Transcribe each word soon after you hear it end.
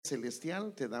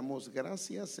celestial, te damos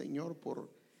gracias, Señor, por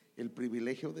el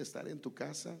privilegio de estar en tu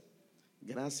casa.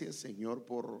 Gracias, Señor,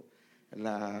 por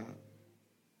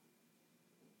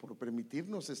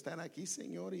permitirnos estar aquí,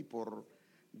 Señor, y por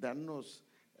darnos,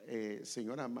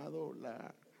 Señor amado,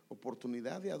 la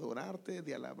oportunidad de adorarte,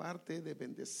 de alabarte, de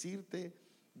bendecirte,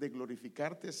 de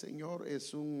glorificarte, Señor.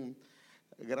 Es un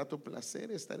grato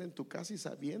placer estar en tu casa y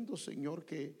sabiendo, Señor,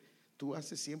 que tú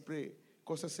haces siempre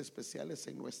cosas especiales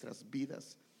en nuestras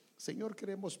vidas. Señor,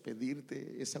 queremos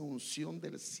pedirte esa unción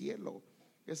del cielo,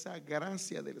 esa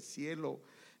gracia del cielo,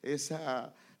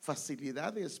 esa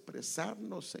facilidad de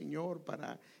expresarnos, Señor,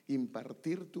 para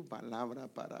impartir tu palabra,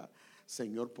 para,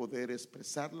 Señor, poder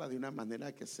expresarla de una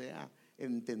manera que sea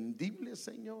entendible,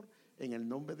 Señor. En el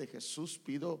nombre de Jesús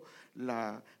pido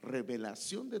la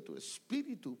revelación de tu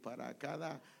espíritu para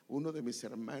cada uno de mis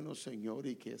hermanos, Señor,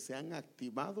 y que sean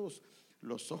activados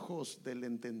los ojos del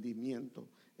entendimiento.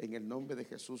 En el nombre de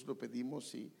Jesús lo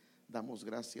pedimos y damos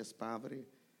gracias, Padre.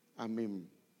 Amén.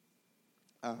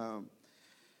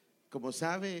 Como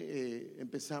sabe,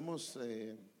 empezamos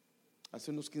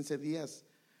hace unos 15 días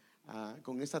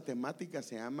con esta temática,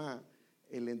 se llama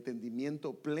el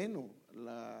entendimiento pleno.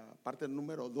 La parte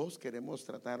número 2 queremos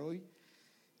tratar hoy,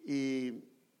 y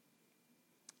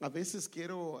a veces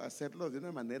quiero hacerlo de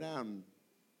una manera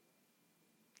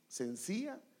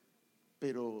sencilla,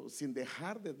 pero sin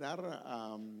dejar de dar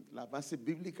la base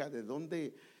bíblica de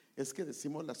dónde es que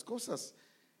decimos las cosas.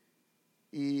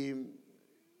 Y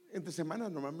entre semana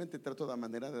normalmente trato de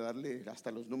manera de darle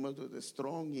hasta los números de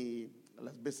Strong y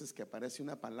las veces que aparece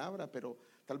una palabra, pero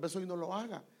tal vez hoy no lo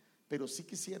haga. Pero sí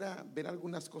quisiera ver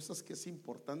algunas cosas que es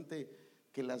importante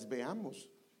que las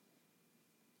veamos.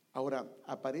 Ahora,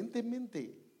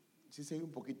 aparentemente, sí se oye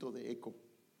un poquito de eco.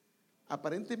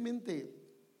 Aparentemente,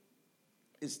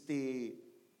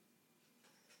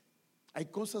 hay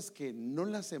cosas que no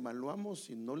las evaluamos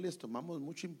y no les tomamos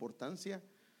mucha importancia,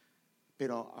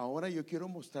 pero ahora yo quiero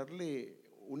mostrarle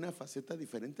una faceta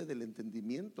diferente del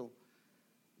entendimiento.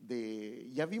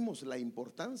 Ya vimos la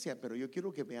importancia, pero yo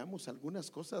quiero que veamos algunas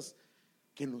cosas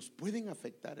que nos pueden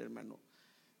afectar, hermano.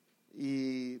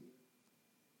 Y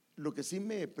lo que sí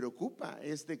me preocupa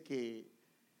es de que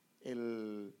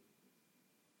el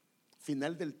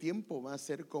final del tiempo va a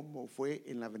ser como fue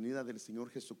en la venida del Señor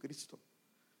Jesucristo.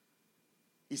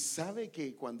 Y sabe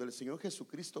que cuando el Señor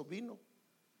Jesucristo vino,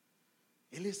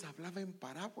 Él les hablaba en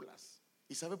parábolas.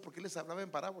 ¿Y sabe por qué les hablaba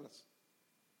en parábolas?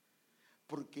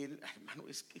 Porque, hermano,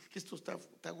 es que esto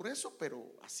está grueso,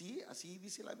 pero así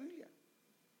dice la Biblia.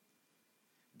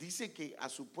 Dice que a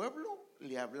su pueblo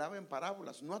le hablaba en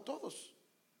parábolas, no a todos,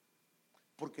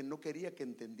 porque no quería que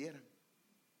entendieran.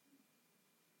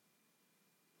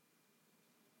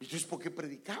 Entonces, ¿por qué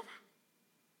predicaba?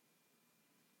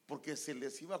 Porque se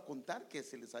les iba a contar que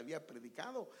se les había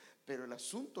predicado, pero el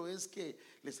asunto es que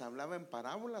les hablaba en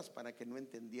parábolas para que no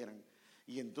entendieran.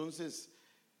 Y entonces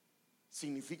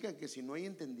significa que si no hay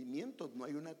entendimiento, no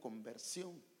hay una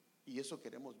conversión. Y eso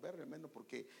queremos ver, hermano,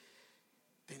 porque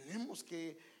tenemos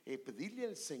que pedirle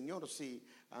al Señor. Si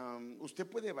usted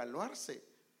puede evaluarse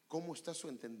cómo está su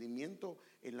entendimiento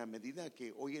en la medida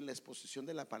que hoy en la exposición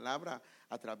de la palabra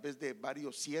a través de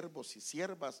varios siervos y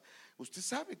siervas, usted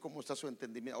sabe cómo está su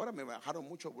entendimiento. Ahora me bajaron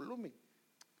mucho volumen,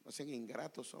 no sean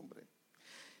ingratos, hombre.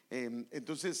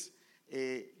 Entonces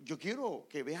yo quiero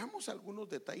que veamos algunos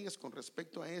detalles con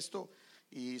respecto a esto,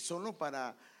 y solo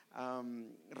para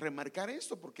remarcar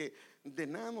esto, porque de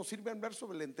nada nos sirve hablar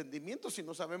sobre el entendimiento si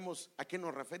no sabemos a qué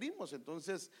nos referimos.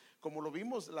 Entonces, como lo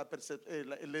vimos,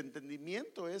 el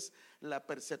entendimiento es la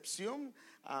percepción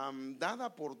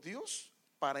dada por Dios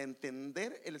para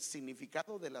entender el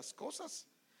significado de las cosas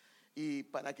y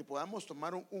para que podamos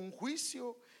tomar un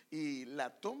juicio y la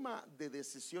toma de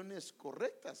decisiones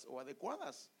correctas o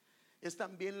adecuadas. Es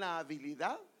también la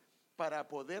habilidad para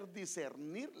poder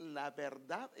discernir la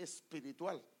verdad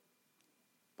espiritual.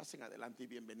 Pasen adelante y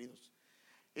bienvenidos.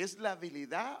 Es la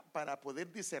habilidad para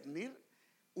poder discernir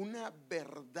una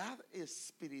verdad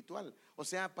espiritual, o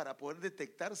sea, para poder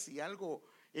detectar si algo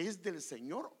es del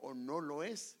Señor o no lo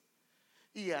es,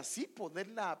 y así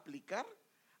poderla aplicar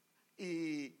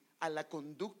y a la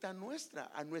conducta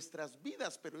nuestra, a nuestras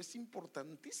vidas. Pero es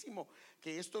importantísimo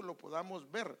que esto lo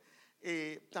podamos ver.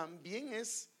 También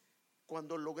es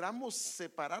cuando logramos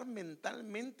separar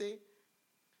mentalmente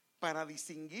para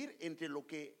distinguir entre lo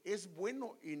que es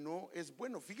bueno y no es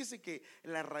bueno. Fíjese que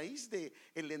la raíz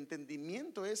del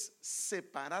entendimiento es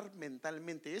separar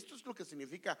mentalmente. Esto es lo que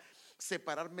significa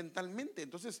separar mentalmente.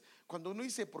 Entonces, cuando uno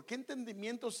dice, ¿por qué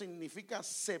entendimiento significa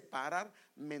separar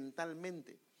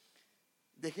mentalmente?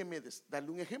 Déjeme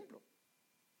darle un ejemplo.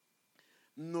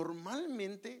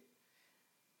 Normalmente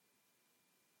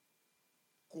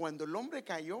Cuando el hombre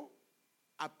cayó,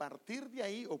 a partir de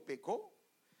ahí, o pecó,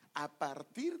 a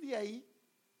partir de ahí,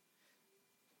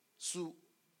 su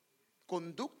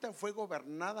conducta fue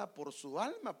gobernada por su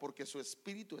alma, porque su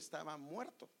espíritu estaba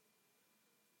muerto.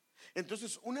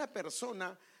 Entonces, una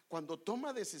persona cuando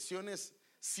toma decisiones,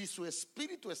 si su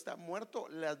espíritu está muerto,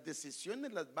 las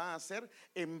decisiones las va a hacer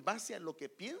en base a lo que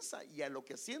piensa y a lo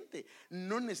que siente,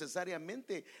 no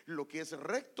necesariamente lo que es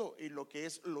recto y lo que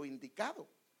es lo indicado.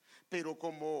 Pero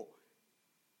como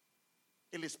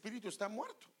el espíritu está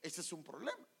muerto, ese es un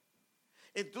problema.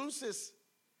 Entonces,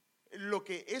 lo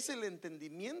que es el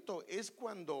entendimiento es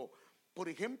cuando, por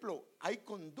ejemplo, hay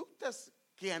conductas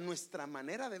que a nuestra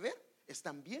manera de ver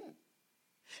están bien,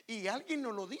 y alguien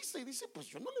nos lo dice y dice, pues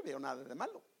yo no le veo nada de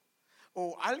malo.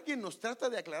 O alguien nos trata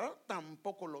de aclarar,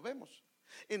 tampoco lo vemos.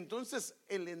 Entonces,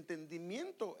 el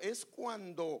entendimiento es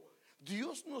cuando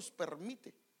Dios nos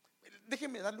permite.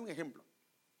 Déjeme darle un ejemplo.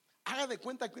 Haga de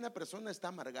cuenta que una persona está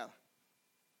amargada.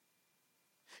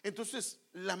 Entonces,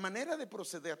 la manera de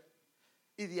proceder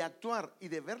y de actuar y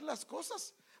de ver las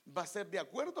cosas va a ser de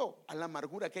acuerdo a la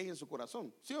amargura que hay en su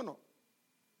corazón, ¿sí o no?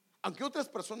 Aunque otras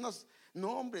personas,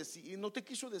 no, hombre, si no te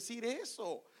quiso decir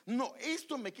eso, no,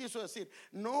 esto me quiso decir,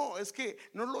 no, es que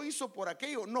no lo hizo por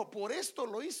aquello, no, por esto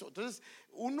lo hizo. Entonces,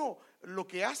 uno, lo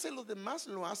que hace los demás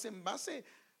lo hace en base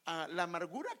a la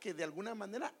amargura que de alguna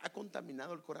manera ha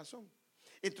contaminado el corazón.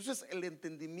 Entonces, el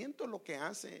entendimiento lo que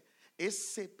hace es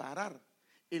separar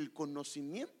el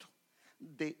conocimiento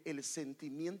del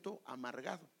sentimiento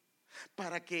amargado.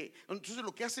 Para que, entonces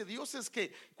lo que hace Dios es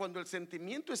que cuando el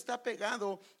sentimiento está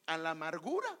pegado a la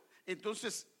amargura,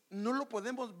 entonces no lo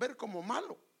podemos ver como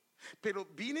malo. Pero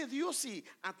viene Dios y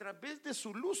a través de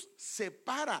su luz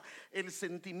separa el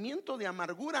sentimiento de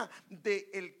amargura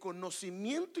del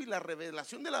conocimiento y la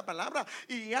revelación de la palabra.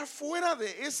 Y ya fuera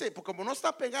de ese, porque como no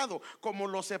está pegado, como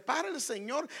lo separa el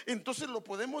Señor, entonces lo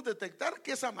podemos detectar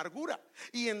que es amargura.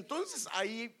 Y entonces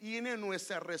ahí viene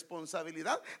nuestra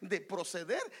responsabilidad de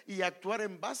proceder y actuar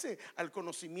en base al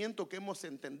conocimiento que hemos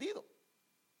entendido.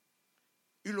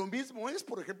 Y lo mismo es,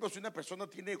 por ejemplo, si una persona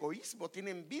tiene egoísmo, tiene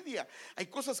envidia, hay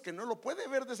cosas que no lo puede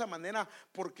ver de esa manera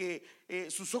porque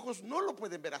sus ojos no lo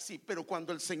pueden ver así. Pero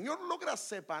cuando el Señor logra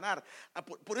separar,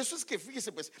 por eso es que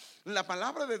fíjese, pues la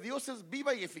palabra de Dios es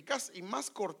viva y eficaz y más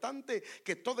cortante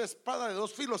que toda espada de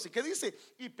dos filos. ¿Y qué dice?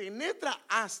 Y penetra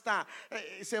hasta,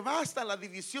 se va hasta la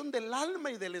división del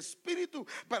alma y del espíritu,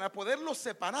 para poderlo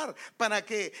separar, para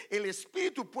que el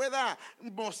espíritu pueda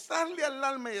mostrarle al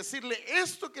alma y decirle: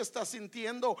 esto que estás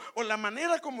sintiendo o la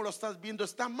manera como lo estás viendo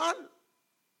está mal.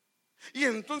 Y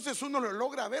entonces uno lo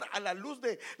logra ver a la luz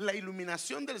de la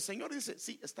iluminación del Señor y dice: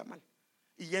 sí, está mal.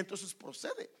 Y ya entonces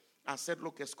procede a hacer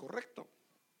lo que es correcto.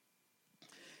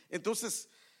 Entonces,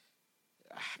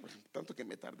 bueno, tanto que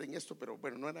me tardé en esto, pero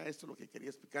bueno, no era esto lo que quería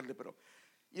explicarle.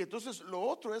 Y entonces lo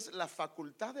otro es la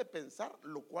facultad de pensar,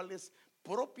 lo cual es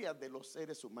propia de los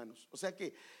seres humanos. O sea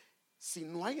que si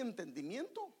no hay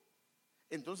entendimiento,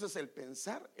 entonces el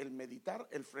pensar, el meditar,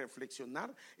 el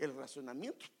reflexionar, el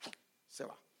razonamiento se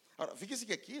va. Ahora, fíjese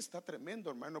que aquí está tremendo,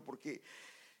 hermano, porque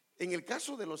en el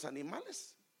caso de los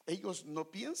animales, ellos no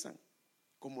piensan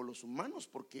como los humanos,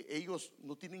 porque ellos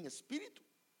no tienen espíritu.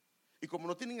 Y como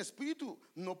no tienen espíritu,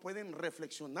 no pueden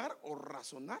reflexionar o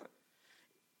razonar.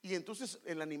 Y entonces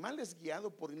el animal es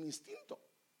guiado por el instinto.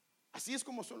 Así es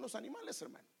como son los animales,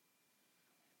 hermano.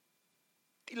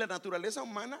 Y la naturaleza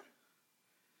humana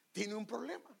tiene un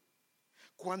problema.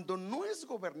 Cuando no es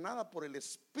gobernada por el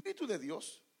Espíritu de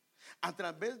Dios, a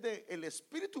través del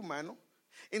espíritu humano,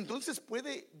 entonces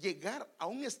puede llegar a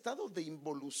un estado de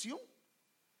involución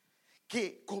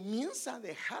que comienza a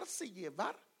dejarse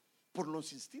llevar por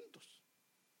los instintos.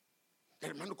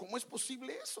 Hermano, ¿cómo es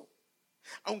posible eso?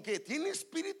 Aunque tiene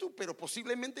espíritu, pero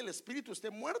posiblemente el espíritu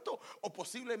esté muerto, o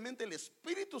posiblemente el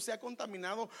espíritu se ha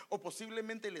contaminado, o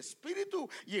posiblemente el espíritu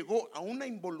llegó a una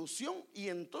involución y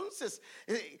entonces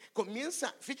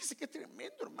comienza, fíjese qué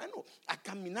tremendo, hermano, a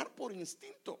caminar por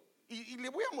instinto. Y le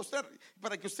voy a mostrar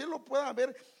para que usted lo pueda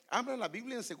ver. Abra la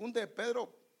Biblia en 2 de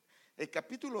Pedro,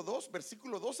 capítulo 2,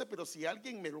 versículo 12. Pero si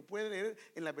alguien me lo puede leer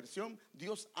en la versión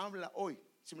Dios habla hoy,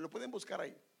 si me lo pueden buscar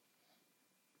ahí.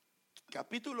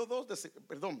 Capítulo 2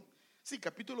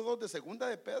 capítulo 2 de segunda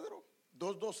de Pedro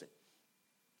 2:12.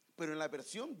 Pero en la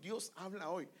versión Dios habla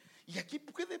hoy. Y aquí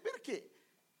puede ver que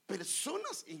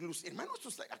personas, incluso,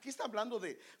 hermanos, aquí está hablando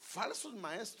de falsos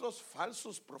maestros,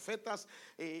 falsos profetas,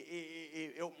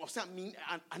 o sea,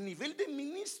 a nivel de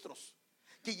ministros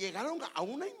que llegaron a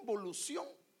una involución.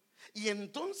 Y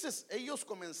entonces ellos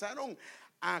comenzaron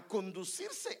a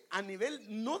conducirse a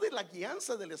nivel no de la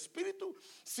guianza del espíritu,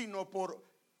 sino por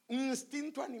un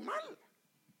instinto animal.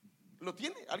 ¿Lo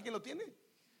tiene? ¿Alguien lo tiene?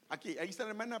 Aquí, ahí está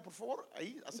la hermana, por favor.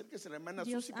 Ahí, acérquese la hermana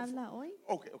Dios Susi, habla hoy.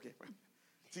 Ok, bueno.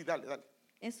 Sí, dale.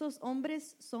 Esos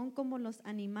hombres son como los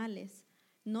animales,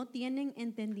 no tienen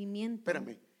entendimiento.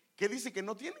 Espérame, ¿qué dice que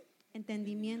no tiene?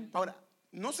 Entendimiento. Ahora,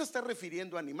 no se está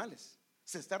refiriendo a animales,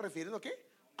 se está refiriendo ¿a qué?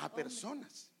 A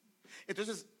personas.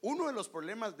 Entonces, uno de los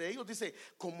problemas de ellos dice,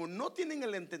 como no tienen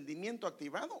el entendimiento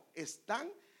activado,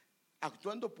 están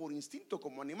actuando por instinto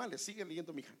como animales. Sigue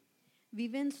leyendo, mija.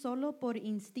 Viven solo por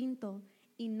instinto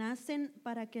y nacen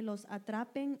para que los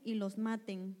atrapen y los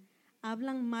maten.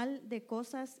 Hablan mal de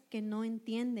cosas que no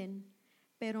entienden,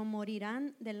 pero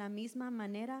morirán de la misma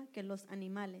manera que los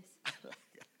animales.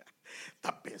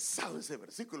 Está pesado ese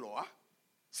versículo, ¿ah?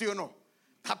 ¿Sí o no?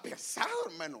 Está pesado,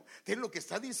 hermano. Entonces, lo que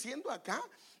está diciendo acá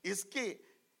es que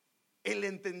el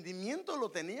entendimiento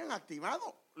lo tenían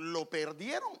activado, lo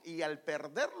perdieron, y al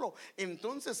perderlo,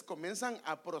 entonces comienzan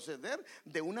a proceder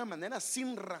de una manera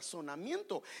sin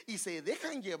razonamiento y se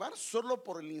dejan llevar solo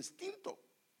por el instinto.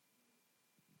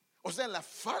 O sea, la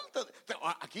falta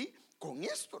aquí con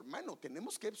esto, hermano,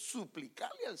 tenemos que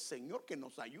suplicarle al Señor que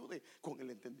nos ayude con el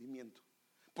entendimiento.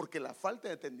 Porque la falta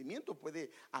de entendimiento puede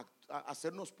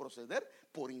hacernos proceder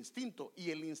por instinto.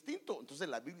 Y el instinto, entonces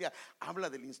la Biblia habla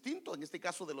del instinto, en este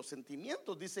caso de los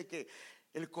sentimientos. Dice que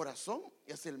el corazón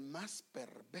es el más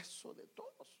perverso de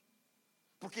todos.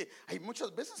 Porque hay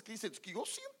muchas veces que dicen que yo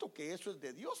siento que eso es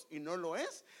de Dios y no lo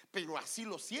es, pero así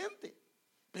lo siente.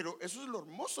 Pero eso es lo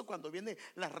hermoso cuando viene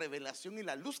la revelación y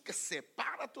la luz que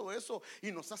separa todo eso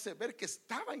y nos hace ver que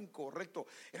estaba incorrecto.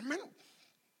 Hermano,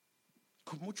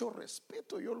 con mucho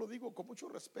respeto, yo lo digo con mucho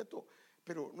respeto,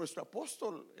 pero nuestro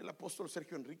apóstol, el apóstol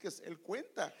Sergio Enríquez, él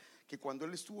cuenta que cuando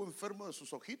él estuvo enfermo de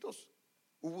sus ojitos,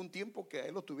 hubo un tiempo que a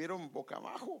él lo tuvieron boca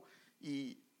abajo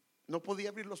y no podía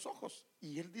abrir los ojos.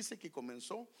 Y él dice que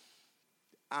comenzó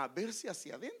a verse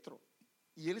hacia adentro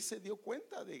y él se dio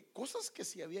cuenta de cosas que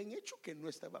se habían hecho que no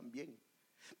estaban bien,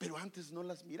 pero antes no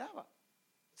las miraba.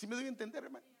 ¿Sí me doy a entender,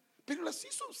 hermano? Pero las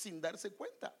hizo sin darse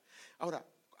cuenta. Ahora,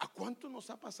 ¿a cuánto nos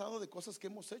ha pasado de cosas que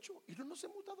hemos hecho y no nos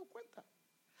hemos dado cuenta?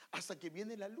 Hasta que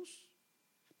viene la luz.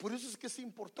 Por eso es que es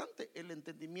importante el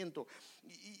entendimiento.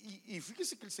 Y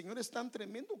fíjese que el Señor es tan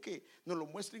tremendo que nos lo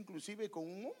muestra inclusive con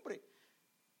un hombre.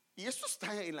 Y esto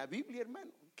está en la Biblia,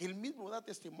 hermano, que él mismo da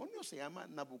testimonio, se llama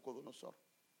Nabucodonosor.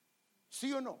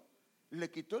 ¿Sí o no?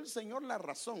 Le quitó el Señor la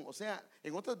razón, o sea,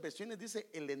 en otras versiones dice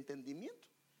el entendimiento.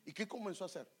 ¿Y qué comenzó a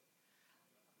hacer?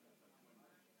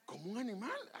 Como un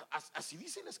animal, así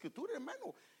dice la escritura,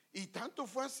 hermano. Y tanto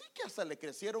fue así que hasta le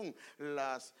crecieron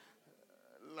las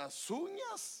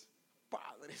uñas.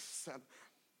 Padre Santo,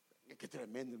 qué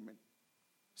tremendo, hermano.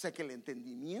 O sea que el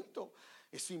entendimiento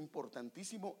es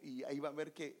importantísimo, y ahí va a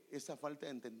ver que esa falta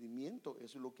de entendimiento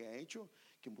es lo que ha hecho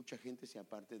que mucha gente se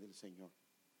aparte del Señor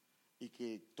y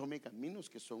que tome caminos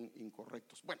que son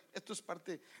incorrectos. Bueno, esto es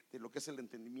parte de lo que es el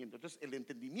entendimiento. Entonces, el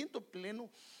entendimiento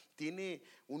pleno tiene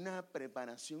una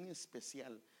preparación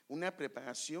especial, una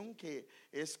preparación que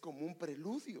es como un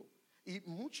preludio. Y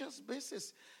muchas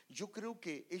veces yo creo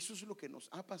que eso es lo que nos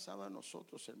ha pasado a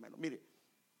nosotros, hermano. Mire,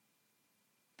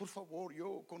 por favor,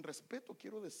 yo con respeto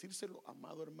quiero decírselo,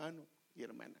 amado hermano y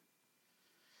hermana.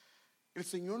 El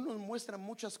Señor nos muestra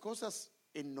muchas cosas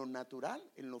en lo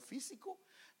natural, en lo físico,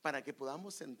 para que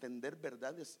podamos entender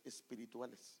verdades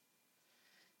espirituales.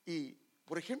 Y,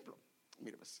 por ejemplo,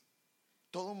 mire, pues,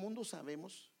 todo mundo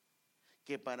sabemos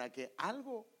que para que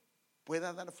algo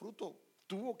pueda dar fruto,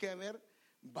 tuvo que haber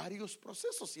varios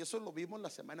procesos, y eso lo vimos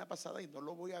la semana pasada y no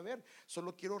lo voy a ver.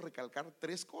 Solo quiero recalcar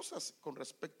 3 cosas con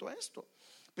respecto a esto.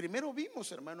 Primero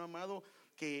vimos, hermano amado,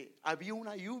 que había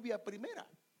una lluvia primera,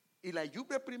 y la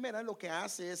lluvia primera lo que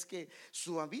hace es que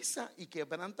suaviza y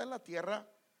quebranta la tierra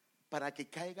para que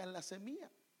caiga la semilla.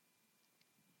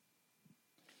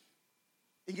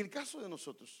 En el caso de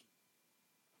nosotros,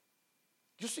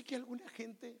 yo sé que alguna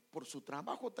gente por su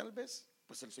trabajo tal vez,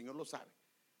 pues el Señor lo sabe,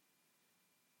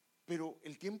 pero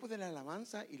el tiempo de la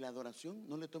alabanza y la adoración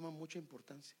no le toma mucha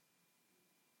importancia.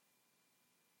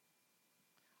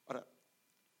 Ahora,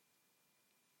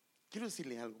 quiero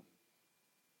decirle algo.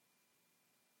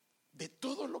 De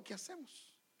todo lo que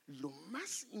hacemos, lo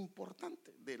más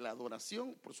importante de la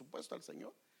adoración, por supuesto, al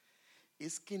Señor,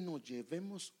 es que nos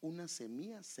llevemos una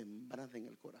semilla sembrada en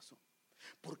el corazón,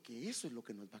 porque eso es lo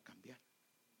que nos va a cambiar.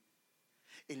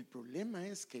 El problema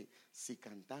es que si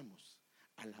cantamos,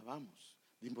 alabamos,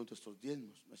 dimos nuestros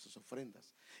diezmos, nuestras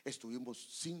ofrendas, estuvimos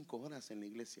 5 horas en la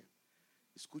iglesia,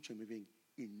 escúcheme bien,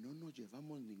 y no nos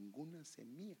llevamos ninguna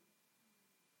semilla,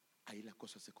 ahí la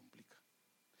cosa se complica,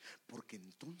 porque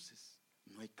entonces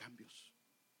no hay cambios.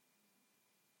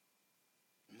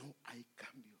 No hay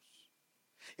cambios.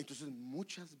 Entonces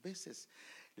muchas veces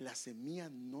la semilla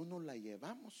no nos la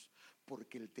llevamos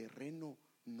porque el terreno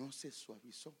no se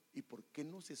suavizó. ¿Y por qué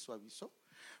no se suavizó?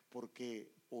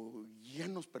 Porque o ya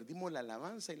nos perdimos la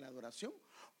alabanza y la adoración,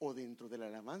 o dentro de la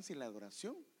alabanza y la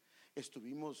adoración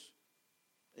estuvimos,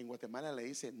 en Guatemala le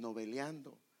dice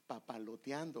noveleando,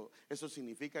 papaloteando. Eso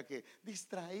significa que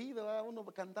distraído, uno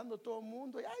cantando todo el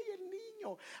mundo, ay el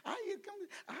niño, ay el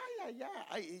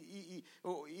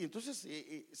y entonces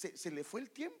se le fue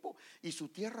el tiempo y su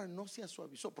tierra no se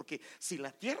suavizó. Porque si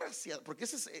la tierra porque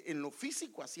eso es en lo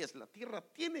físico, así es, la tierra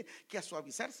tiene que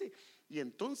suavizarse y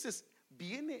entonces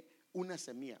viene una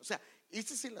semilla. O sea,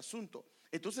 ese es el asunto.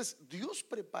 Entonces Dios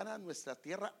prepara nuestra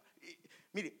tierra.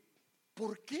 Mire,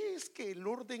 ¿por qué es que el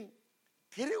orden,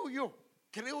 creo yo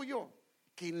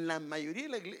que en la mayoría de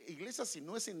las iglesias, si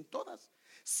no es en todas,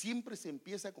 siempre se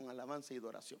empieza con alabanza y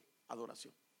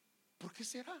adoración? ¿Por qué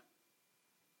será?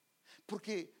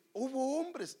 Porque hubo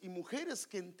hombres y mujeres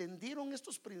que entendieron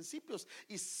estos principios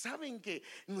y saben que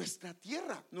nuestra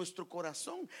tierra, nuestro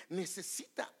corazón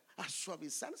necesita a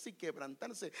suavizarse y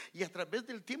quebrantarse, y a través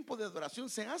del tiempo de adoración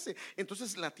se hace.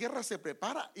 Entonces la tierra se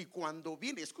prepara y cuando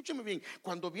viene, escúcheme bien,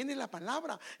 cuando viene la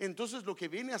palabra, entonces lo que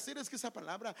viene a hacer es que esa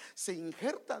palabra se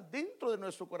injerta dentro de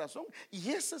nuestro corazón,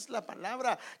 y esa es la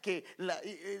palabra que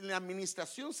la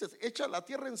administración se echa la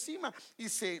tierra encima y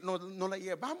no la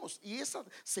llevamos, y esa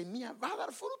semilla va a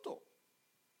dar fruto.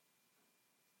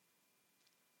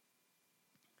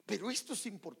 Pero esto es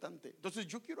importante. Entonces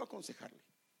yo quiero aconsejarle.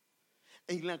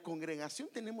 En la congregación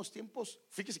tenemos tiempos,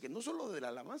 fíjese que no solo de la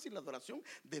alabanza y la adoración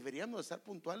deberíamos estar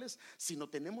puntuales, sino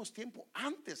tenemos tiempo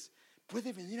antes.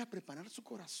 Puede venir a preparar su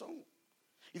corazón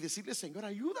y decirle: Señor,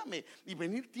 ayúdame, y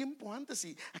venir tiempo antes,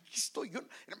 y aquí estoy yo.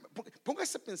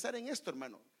 Póngase a pensar en esto,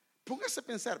 hermano. Póngase a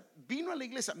pensar, vino a la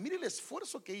iglesia, mire el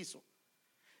esfuerzo que hizo.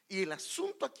 Y el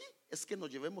asunto aquí es que nos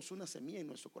llevemos una semilla en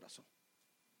nuestro corazón.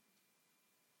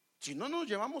 Si no nos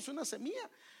llevamos una semilla,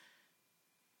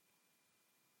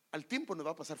 al tiempo nos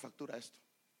va a pasar factura esto.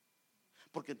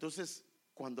 Porque entonces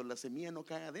cuando la semilla no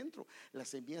cae adentro, la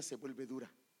semilla se vuelve dura.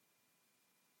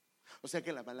 O sea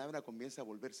que la palabra comienza a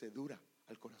volverse dura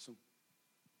al corazón.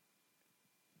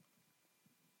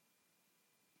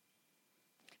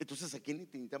 Entonces aquí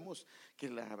necesitamos que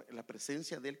la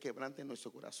presencia de Él quebrante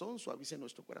nuestro corazón, suavice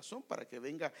nuestro corazón, para que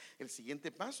venga el siguiente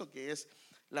paso, que es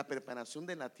la preparación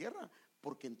de la tierra.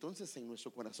 Porque entonces en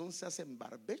nuestro corazón se hacen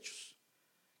barbechos,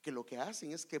 que lo que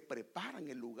hacen es que preparan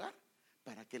el lugar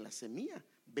para que la semilla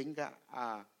venga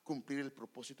a cumplir el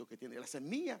propósito que tiene. La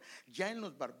semilla ya en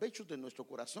los barbechos de nuestro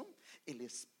corazón, el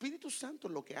Espíritu Santo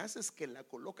lo que hace es que la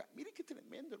coloca. Mire qué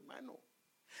tremendo, hermano.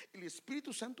 El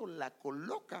Espíritu Santo la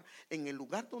coloca en el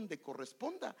lugar donde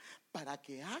corresponda para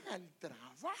que haga el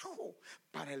trabajo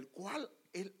para el cual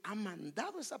Él ha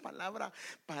mandado esa palabra,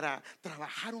 para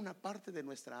trabajar una parte de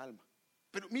nuestra alma.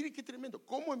 Pero mire qué tremendo,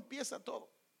 cómo empieza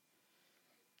todo.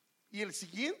 Y el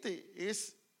siguiente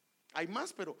es, hay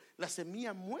más, pero la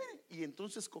semilla muere y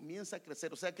entonces comienza a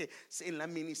crecer. O sea que en la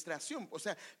administración, o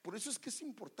sea, por eso es que es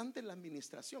importante la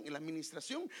administración. En la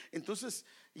administración, entonces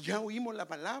ya oímos la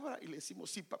palabra y le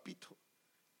decimos: sí, papito,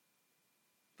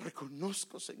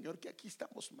 reconozco, Señor, que aquí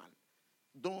estamos mal.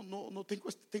 No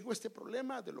tengo este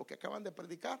problema de lo que acaban de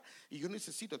predicar y yo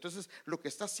necesito. Entonces lo que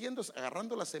está haciendo es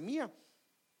agarrando la semilla,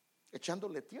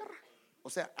 echándole tierra. O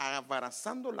sea,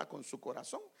 abrazándola con su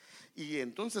corazón. Y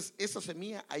entonces esa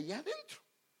semilla allá adentro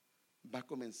va a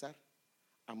comenzar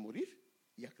a morir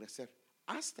y a crecer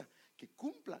hasta que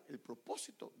cumpla el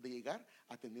propósito de llegar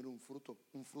a tener un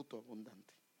fruto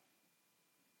abundante.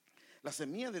 La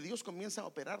semilla de Dios comienza a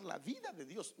operar la vida de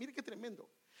Dios. Mire qué tremendo.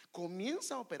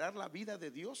 Comienza a operar la vida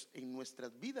de Dios en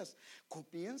nuestras vidas.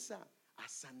 Comienza a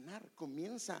sanar,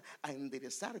 comienza a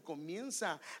enderezar,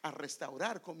 comienza a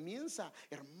restaurar, comienza,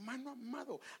 hermano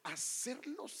amado, a hacer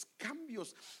los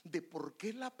cambios de por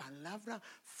qué la palabra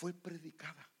fue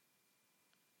predicada.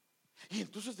 Y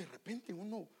entonces de repente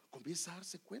uno comienza a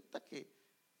darse cuenta que,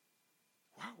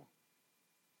 wow,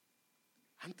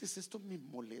 antes esto me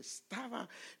molestaba,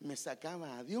 me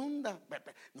sacaba de onda.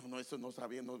 No, eso no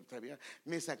sabía,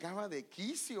 me sacaba de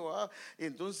quicio.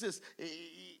 Entonces,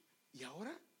 y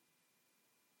ahora,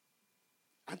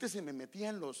 antes se me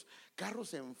metían los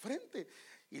carros enfrente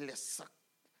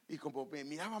y como me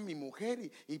miraba mi mujer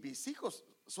y mis hijos,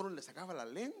 solo les sacaba la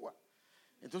lengua.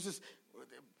 Entonces,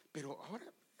 pero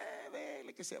ahora,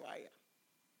 dele que se vaya.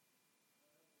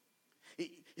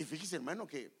 Y fíjese, hermano,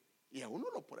 que y a uno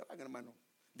lo prueban, hermano.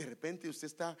 De repente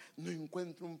usted no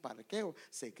encuentra un parqueo,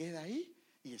 se queda ahí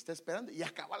y está esperando, y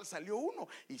a cabal salió uno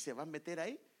y se va a meter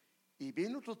ahí, y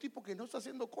viene otro tipo que no está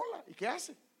haciendo cola, ¿y qué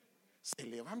hace? Se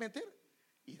le va a meter.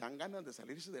 y dan ganas de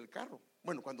salirse del carro.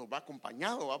 Bueno, cuando va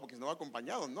acompañado, ¿va? Porque si no va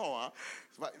acompañado, no, ¿va?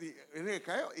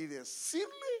 Y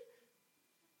decirle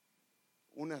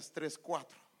unas 3,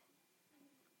 4.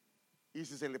 Y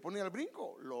si se le pone al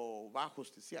brinco, lo va a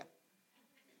justiciar.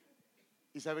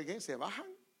 ¿Y sabe qué? Se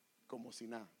bajan como si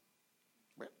nada.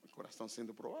 Bueno, el corazón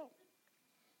siendo probado.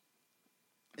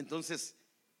 Entonces,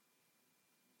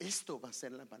 esto va a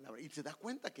ser la palabra. Y se da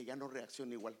cuenta que ya no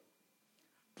reacciona igual.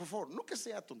 Por favor, no que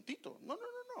sea tontito. No.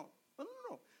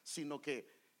 Sino que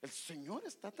el Señor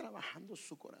está trabajando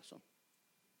su corazón.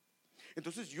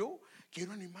 Entonces yo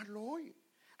quiero animarlo hoy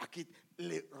a que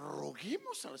le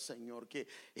roguemos al Señor que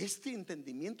este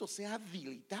entendimiento sea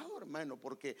habilitado, hermano,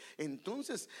 porque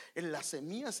entonces la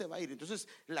semilla se va a ir. Entonces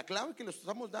la clave que le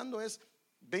estamos dando es: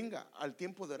 venga al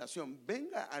tiempo de oración,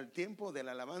 venga al tiempo de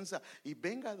la alabanza y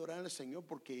venga a adorar al Señor,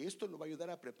 porque esto lo va a ayudar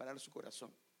a preparar su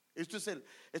corazón. Esto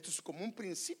es como un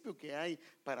principio que hay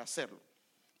para hacerlo.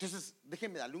 Entonces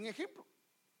déjenme darle un ejemplo.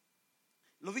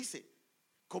 Lo dice: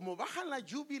 como baja la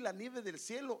lluvia y la nieve del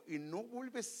cielo y no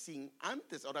vuelve sin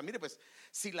antes. Ahora mire pues,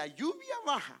 si la lluvia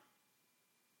baja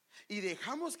y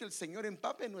dejamos que el Señor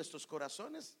empape nuestros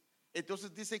corazones,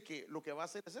 entonces dice que lo que va a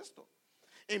hacer es esto: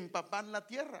 empapar la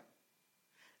tierra,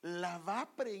 la va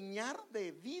a preñar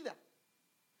de vida.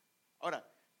 Ahora,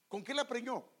 ¿con qué la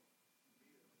preñó?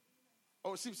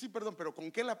 Oh, sí, perdón, pero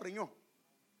 ¿con qué la preñó?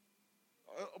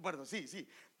 Bueno, sí,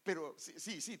 pero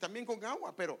sí, también con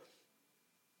agua, pero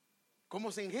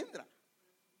 ¿cómo se engendra?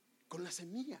 Con la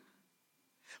semilla.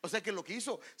 O sea que lo que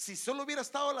hizo, si solo hubiera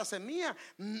estado la semilla,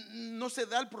 no se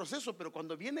da el proceso, pero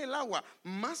cuando viene el agua,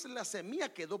 más la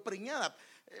semilla quedó preñada.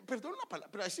 Perdón la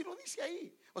palabra, pero así lo dice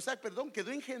ahí. O sea,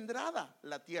 quedó engendrada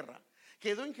la tierra.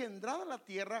 Quedó engendrada la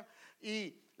tierra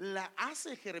y la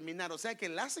hace germinar, o sea que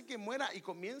la hace que muera y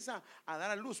comienza a dar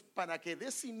a luz, para que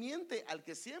dé simiente al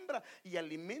que siembra y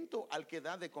alimento al que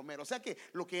da de comer. O sea que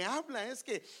lo que habla es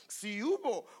que si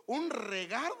hubo un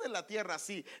regar de la tierra,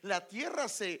 si la tierra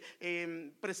se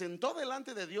presentó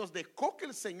delante de Dios, dejó que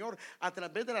el Señor, a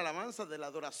través de la alabanza, de la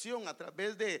adoración, a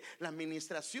través de la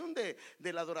administración de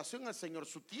la adoración al Señor,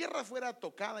 su tierra fuera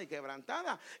tocada y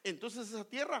quebrantada, entonces esa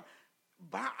tierra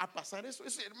va a pasar eso.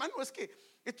 Hermano, es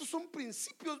que estos son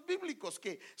principios bíblicos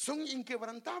que son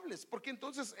inquebrantables, porque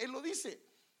entonces Él lo dice: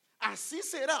 así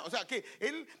será. O sea que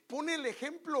Él pone el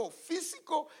ejemplo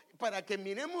físico para que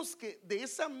miremos que de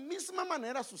esa misma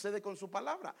manera sucede con su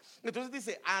palabra. Entonces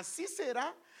dice: así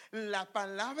será la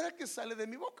palabra que sale de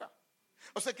mi boca.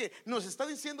 O sea que nos está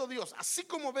diciendo Dios: así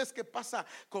como ves que pasa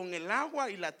con el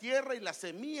agua y la tierra y la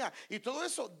semilla y todo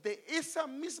eso, de esa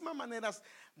misma manera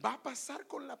va a pasar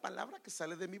con la palabra que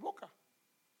sale de mi boca.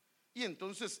 Y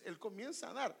entonces Él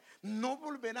comienza a dar: no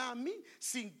volverá a mí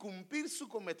sin cumplir su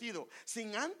cometido,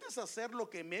 sin antes hacer lo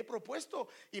que me he propuesto.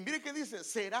 Y mire que dice: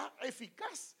 será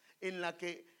eficaz en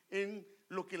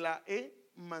lo que la he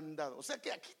mandado. O sea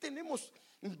que aquí tenemos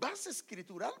base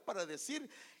escritural para decir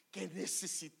que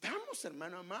necesitamos,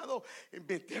 hermano amado,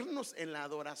 meternos en la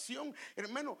adoración.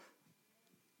 Hermano,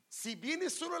 si viene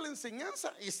solo la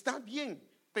enseñanza, está bien,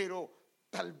 pero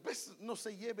tal vez no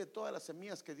se lleve todas las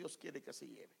semillas que Dios quiere que se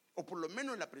lleve, o por lo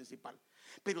menos en la principal.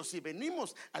 Pero si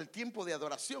venimos al tiempo de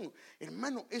adoración,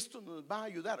 hermano, esto nos va a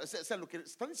ayudar. O sea, lo que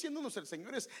está diciéndonos el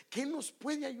Señor es: ¿qué nos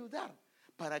puede ayudar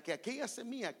para que aquella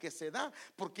semilla que se da?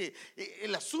 Porque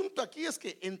el asunto aquí es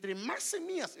que entre más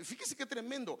semillas, fíjese qué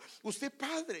tremendo: usted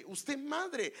padre, usted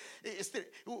madre,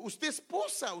 usted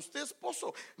esposa, usted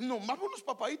esposo, no, vámonos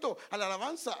papadito a la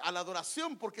alabanza, a la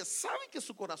adoración, porque sabe que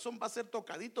su corazón va a ser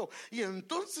tocadito. Y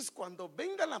entonces cuando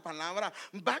venga la palabra,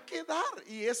 va a quedar.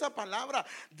 Y esa palabra,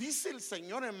 dice el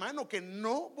Señor, hermano, que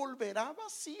no volverá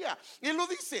vacía. Él lo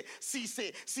dice: si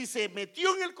se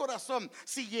metió en el corazón,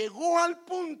 si llegó al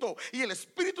punto y el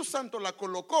Espíritu Santo la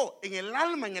colocó en el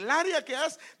alma, en el área que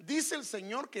has, dice el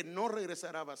Señor que no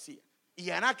regresará vacía y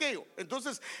hará aquello.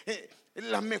 Entonces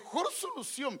la mejor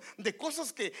solución de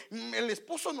cosas que el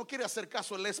esposo no quiere hacer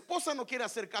caso, la esposa no quiere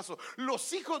hacer caso,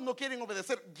 los hijos no quieren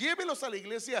obedecer, llévelos a la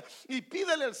iglesia y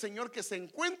pídale al Señor que se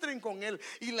encuentren con Él,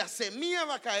 y la semilla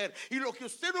va a caer. Y lo que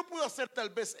usted no pudo hacer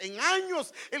tal vez en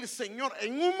años, el Señor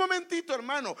en un momentito,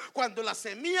 hermano, cuando la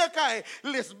semilla cae,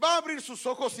 les va a abrir sus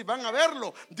ojos y van a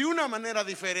verlo de una manera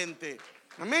diferente.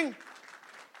 Amén.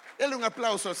 Dale un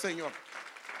aplauso al Señor.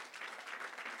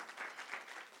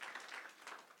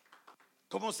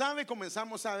 Como sabe,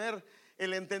 comenzamos a ver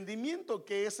el entendimiento.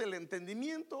 ¿Qué es el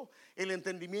entendimiento? El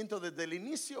entendimiento desde el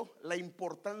inicio, la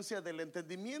importancia del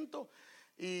entendimiento.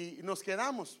 Y nos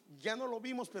quedamos, ya no lo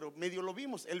vimos, pero medio lo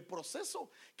vimos, el proceso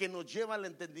que nos lleva al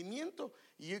entendimiento.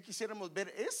 Y hoy quisiéramos ver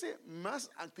ese más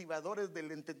activadores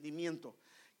del entendimiento,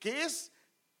 que es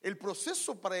el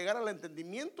proceso para llegar al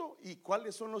entendimiento y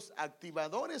cuáles son los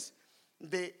activadores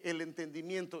del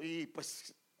entendimiento. Y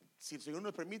pues, si el Señor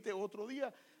nos permite, otro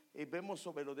día vemos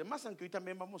sobre los demás, aunque hoy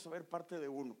también vamos a ver parte de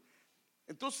uno.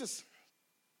 Entonces,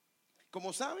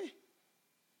 como sabe,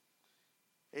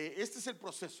 este es el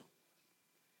proceso: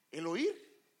 el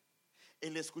oír,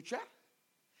 el escuchar,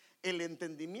 el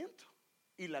entendimiento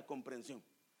y la comprensión.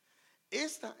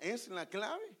 Esta es la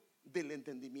clave del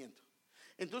entendimiento.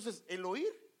 Entonces, el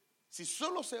oír, si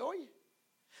solo se oye,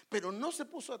 pero no se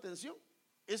puso atención,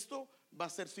 esto va a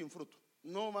ser sin fruto,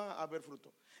 no va a haber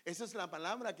fruto. Esa es la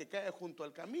palabra que cae junto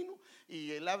al camino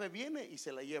y el ave viene y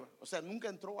se la lleva. O sea, nunca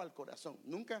entró al corazón,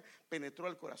 nunca penetró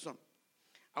al corazón.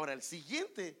 Ahora, el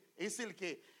siguiente es el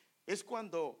que es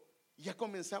cuando ya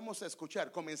comenzamos a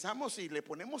escuchar, comenzamos y le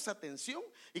ponemos atención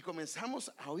y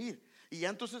comenzamos a oír. Y ya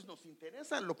entonces nos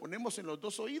interesa, lo ponemos en los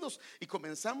dos oídos y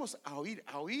comenzamos a oír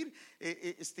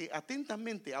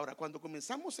atentamente. Ahora, cuando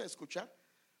comenzamos a escuchar,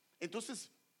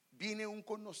 entonces viene un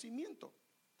conocimiento.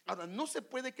 Ahora, no se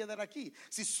puede quedar aquí.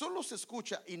 Si solo se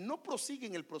escucha y no prosigue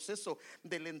en el proceso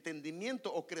del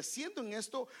entendimiento o creciendo en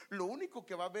esto, lo único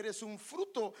que va a haber es un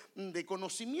fruto de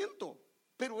conocimiento.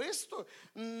 Pero esto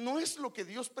no es lo que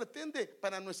Dios pretende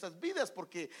para nuestras vidas,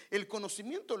 porque el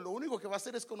conocimiento lo único que va a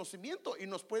hacer es conocimiento y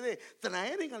nos puede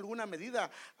traer en alguna medida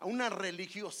a una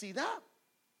religiosidad,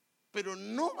 pero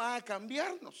no va a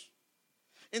cambiarnos.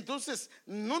 Entonces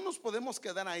no nos podemos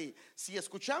quedar ahí. Si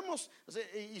escuchamos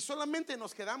y solamente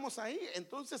nos quedamos ahí,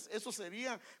 entonces eso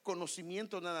sería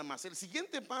conocimiento nada más. El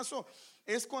siguiente paso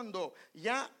es cuando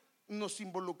ya nos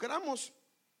involucramos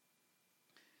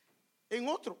en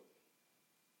otro.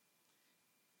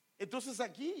 Entonces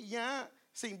aquí ya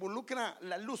se involucra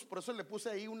la luz. Por eso le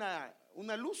puse ahí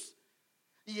una luz.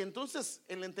 Y entonces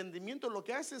el entendimiento lo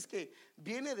que hace es que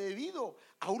viene debido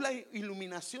a una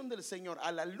iluminación del Señor,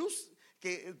 a la luz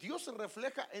que Dios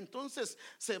refleja. Entonces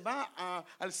se va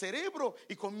al cerebro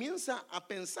y comienza a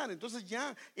pensar. Entonces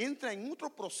ya entra en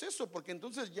otro proceso, porque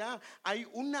entonces ya hay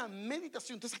una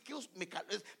meditación. Entonces aquí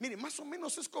mire, más o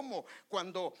menos es como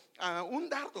cuando un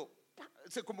dardo,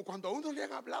 como cuando a uno le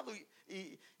han hablado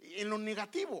y en lo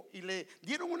negativo y le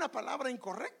dieron una palabra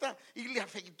incorrecta y le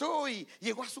afectó y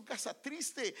llegó a su casa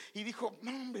triste y dijo: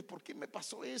 no, hombre, ¿por qué me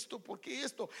pasó esto? ¿Por qué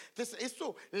esto? Entonces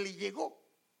esto le llegó.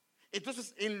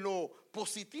 Entonces, en lo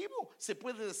positivo se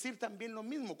puede decir también lo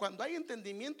mismo. Cuando hay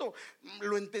entendimiento,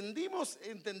 lo entendimos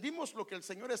lo que el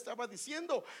Señor estaba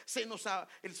diciendo.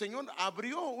 El Señor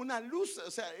abrió una luz, o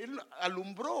sea, Él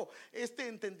alumbró este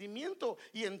entendimiento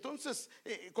y entonces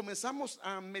comenzamos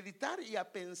a meditar y a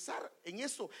pensar en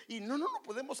eso. Y no lo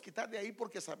podemos quitar de ahí,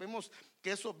 porque sabemos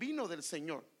que eso vino del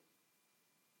Señor.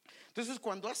 Entonces,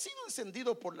 cuando ha sido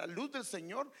encendido por la luz del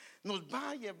Señor, nos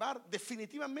va a llevar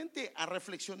definitivamente a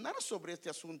reflexionar sobre este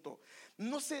asunto.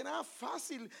 No será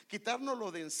fácil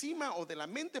quitárnoslo de encima o de la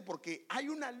mente, porque hay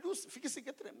una luz, fíjese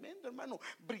qué tremendo, hermano,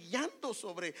 brillando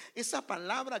sobre esa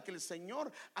palabra que el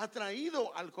Señor ha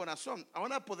traído al corazón.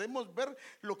 Ahora podemos ver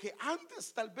lo que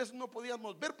antes tal vez no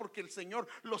podíamos ver, porque el Señor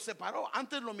lo separó.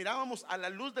 Antes lo mirábamos a la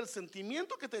luz del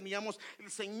sentimiento que teníamos.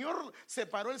 El Señor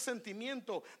separó el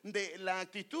sentimiento de la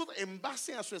actitud en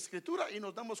base a su escritura y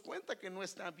nos damos cuenta que no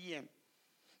está bien.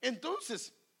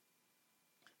 Entonces,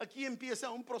 aquí empieza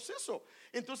un proceso.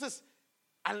 Entonces,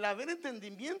 al haber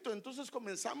entendimiento, entonces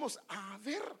comenzamos a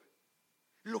ver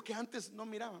lo que antes no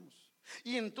mirábamos.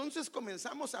 Y entonces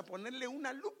comenzamos a ponerle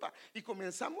una lupa y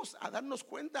comenzamos a darnos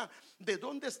cuenta de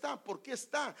dónde está, por qué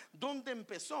está, dónde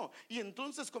empezó. Y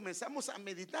entonces comenzamos a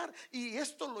meditar y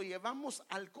esto lo llevamos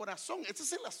al corazón. Ese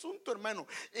es el asunto, hermano.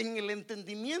 En el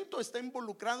entendimiento está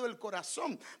involucrado el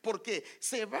corazón, porque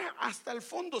se va hasta el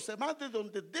fondo, se va de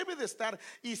donde debe de estar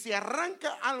y se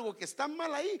arranca algo que está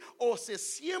mal ahí, o se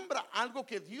siembra algo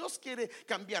que Dios quiere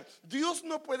cambiar. Dios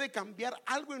no puede cambiar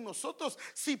algo en nosotros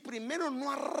si primero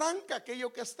no arranca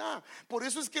aquello que está. Por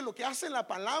eso es que lo que hace la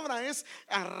palabra es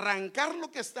arrancar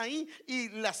lo que está ahí y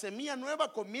la semilla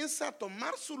nueva comienza a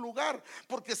tomar su lugar.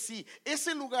 Porque si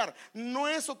ese lugar no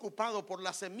es ocupado por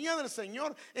la semilla del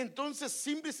Señor, entonces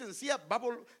simple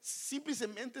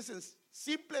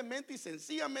y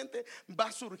sencillamente va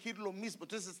a surgir lo mismo.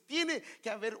 Entonces tiene que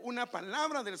haber una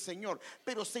palabra del Señor,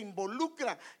 pero se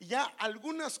involucra ya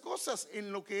algunas cosas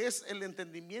en lo que es el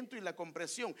entendimiento y la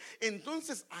comprensión.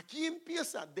 Entonces aquí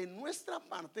empieza de nuestra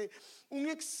parte un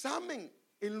examen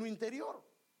en lo interior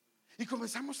y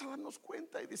comenzamos a darnos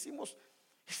cuenta y decimos: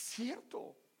 es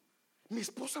cierto, mi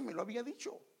esposa me lo había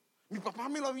dicho, mi papá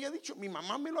me lo había dicho, mi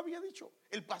mamá me lo había dicho,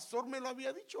 el pastor me lo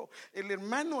había dicho, el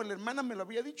hermano o la hermana me lo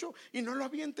había dicho y no lo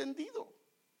había entendido.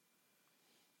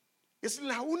 Es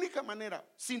la única manera.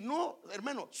 Si no,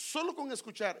 hermano, solo con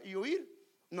escuchar y oír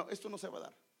no, esto no se va a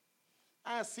dar.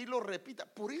 Así lo repita.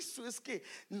 Por eso es que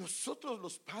nosotros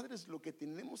los padres lo que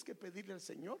tenemos que pedirle al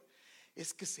Señor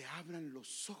es que se abran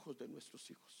los ojos de nuestros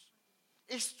hijos.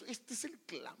 Este es el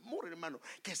clamor, hermano,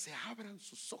 que se abran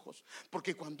sus ojos,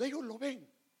 porque cuando ellos lo ven,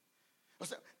 o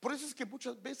sea, por eso es que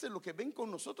muchas veces lo que ven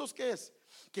con nosotros, ¿qué es?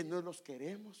 Que no los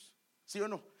queremos, ¿sí o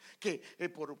no? Que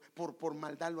por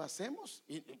maldad lo hacemos.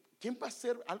 ¿Y quién va a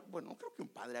hacer algo? Bueno, no creo que un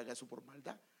padre haga eso por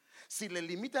maldad. Si le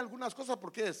limita algunas cosas,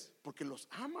 ¿por qué es? Porque los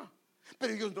ama.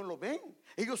 Pero ellos no lo ven,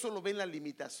 ellos solo ven la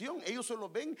limitación, ellos solo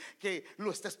ven que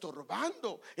lo está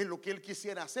estorbando en lo que él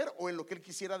quisiera hacer o en lo que él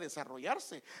quisiera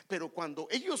desarrollarse. Pero cuando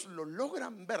ellos lo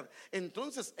logran ver,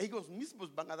 entonces ellos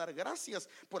mismos van a dar gracias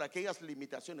por aquellas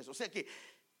limitaciones. O sea que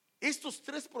estos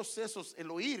tres procesos, el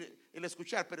oír, el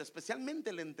escuchar, pero especialmente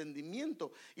el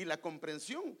entendimiento y la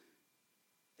comprensión,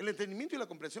 el entendimiento y la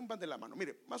comprensión van de la mano.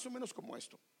 Mire, más o menos como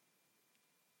esto.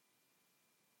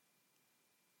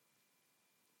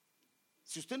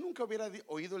 Si usted nunca hubiera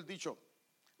oído el dicho,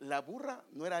 la burra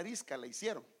no era arisca, la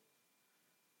hicieron.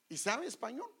 ¿Y sabe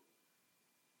español?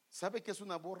 Sabe que es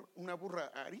una burra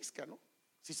arisca, ¿no?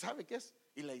 Sí sabe que es,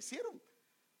 y la hicieron.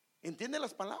 Entiende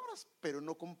las palabras, pero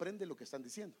no comprende lo que están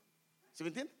diciendo. ¿Sí me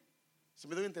entiende? ¿Sí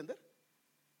me debe entender?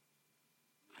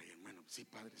 Ay, hermano, sí,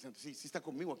 Padre Santo, sí está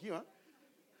conmigo aquí, ¿va?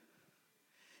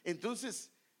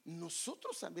 Entonces,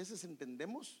 nosotros a veces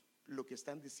entendemos lo que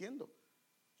están diciendo,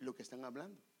 lo que están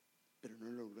hablando, pero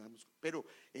no lo logramos. Pero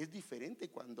es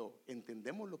diferente cuando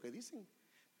entendemos lo que dicen,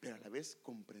 pero a la vez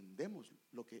comprendemos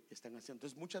lo que están haciendo.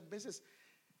 Entonces muchas veces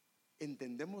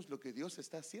entendemos lo que Dios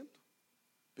está haciendo,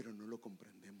 pero no lo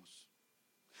comprendemos.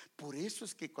 Por eso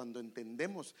es que cuando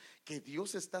entendemos que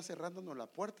Dios está cerrándonos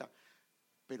la puerta,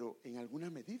 pero en alguna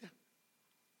medida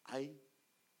hay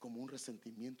como un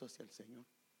resentimiento hacia el Señor.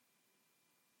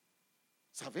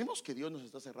 Sabemos que Dios nos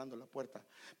está cerrando la puerta,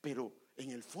 pero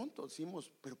en el fondo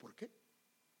decimos, ¿pero por qué?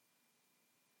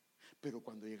 Pero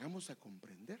cuando llegamos a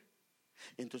comprender,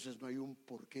 entonces no hay un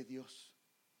por qué Dios,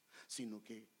 sino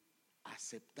que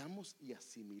aceptamos y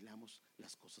asimilamos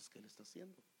las cosas que Él está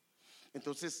haciendo.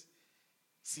 Entonces,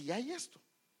 si hay esto,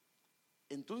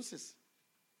 entonces,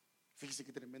 fíjese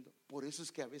qué tremendo. Por eso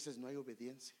es que a veces no hay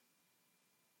obediencia,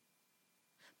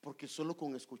 porque solo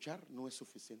con escuchar no es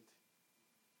suficiente.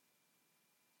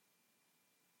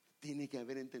 Tiene que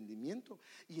haber entendimiento,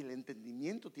 y el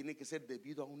entendimiento tiene que ser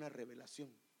debido a una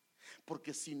revelación.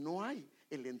 Porque si no hay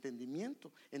el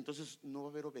entendimiento, entonces no va a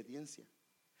haber obediencia,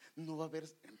 no va a haber,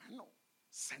 hermano,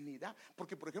 sanidad.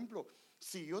 Porque por ejemplo,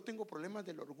 si yo tengo problemas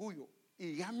del orgullo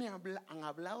y ya me han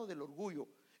hablado del orgullo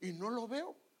y no lo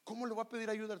veo, ¿cómo le voy a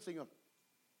pedir ayuda al Señor?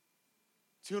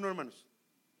 ¿Sí o no, hermanos?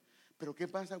 Pero ¿qué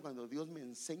pasa cuando Dios me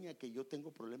enseña que yo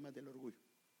tengo problemas del orgullo?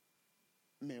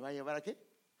 ¿Me va a llevar a qué?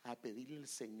 A pedirle al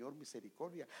Señor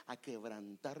misericordia, a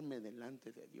quebrantarme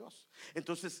delante de Dios.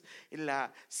 Entonces,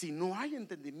 si no hay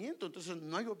entendimiento, entonces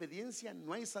no hay obediencia,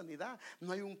 no hay sanidad,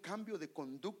 no hay un cambio de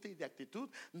conducta y de actitud,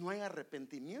 no hay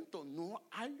arrepentimiento, no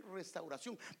hay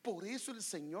restauración. Por eso el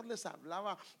Señor les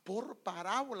hablaba por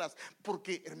parábolas,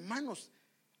 porque hermanos,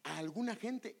 a alguna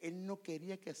gente Él no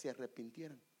quería que se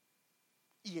arrepintieran,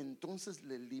 y entonces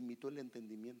le limitó el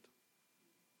entendimiento.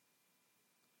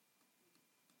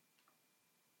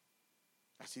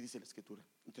 Así dice la Escritura.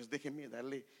 Entonces déjenme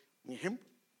darle un ejemplo.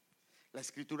 La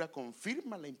Escritura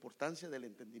confirma la importancia del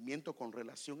entendimiento con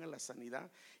relación a la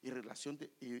sanidad y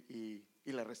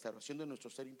la restauración de nuestro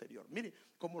ser interior. Mire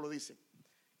cómo lo dice.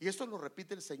 Y esto lo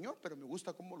repite el Señor, pero me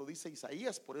gusta cómo lo dice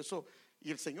Isaías. Por eso, y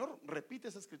el Señor repite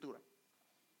esa Escritura.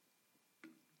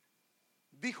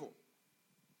 Dijo: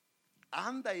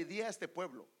 anda y di a este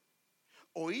pueblo,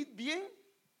 oíd bien.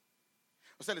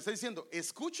 O sea, le está diciendo,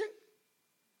 escuchen.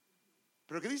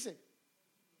 ¿Pero qué dice?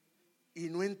 Y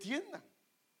no entiendan.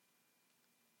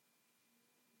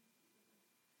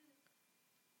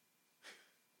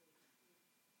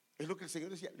 Es lo que el Señor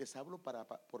decía: les hablo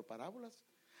por parábolas,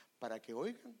 para que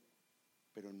oigan,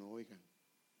 pero no oigan,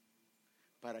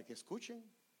 para que escuchen,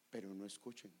 pero no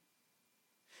escuchen.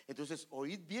 Entonces,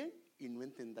 oíd bien y no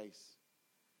entendáis.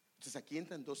 Entonces aquí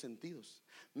entran dos sentidos.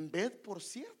 Ved por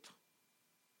cierto,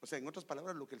 o sea, en otras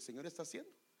palabras, lo que el Señor está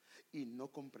haciendo, y no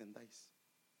comprendáis.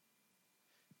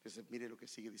 Entonces mire lo que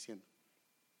sigue diciendo.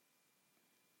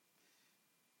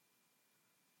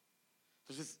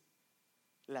 Entonces,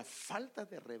 la falta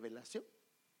de revelación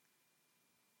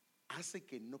hace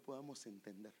que no podamos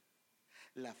entender.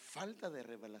 La falta de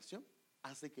revelación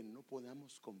hace que no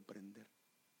podamos comprender.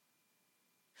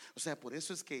 O sea, por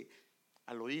eso es que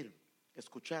al oír,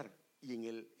 escuchar y en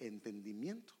el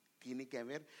entendimiento tiene que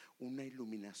haber una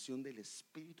iluminación del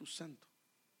Espíritu Santo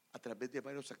a través de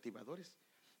varios activadores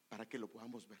para que lo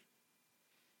podamos ver.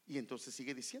 Y entonces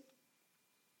sigue diciendo.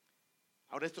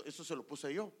 Ahora esto se lo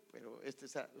puse yo, pero esta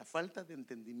es la falta de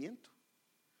entendimiento.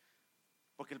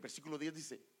 Porque el versículo 10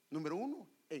 dice, número 1,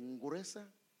 engruesa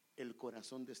el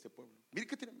corazón de este pueblo. Mire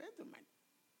qué tremendo, hermano.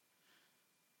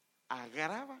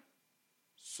 Agrava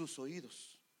sus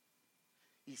oídos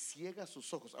y ciega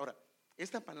sus ojos. Ahora,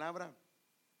 esta palabra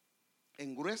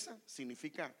engruesa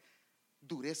significa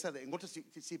dureza de, en otras,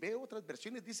 si veo otras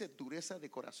versiones dice dureza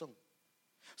de corazón.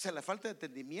 O sea, la falta de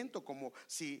entendimiento, como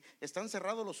si están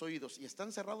cerrados los oídos y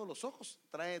están cerrados los ojos,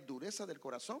 trae dureza del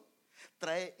corazón,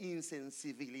 trae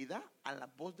insensibilidad a la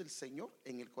voz del Señor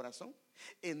en el corazón,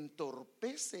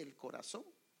 entorpece el corazón,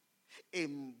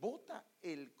 embota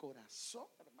el corazón,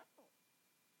 hermano.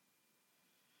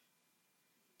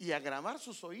 Y agravar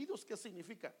sus oídos, ¿qué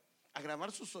significa?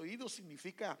 Agravar sus oídos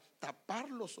significa tapar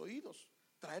los oídos,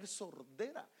 traer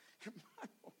sordera,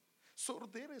 hermano,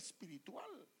 sordera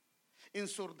espiritual,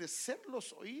 ensordecer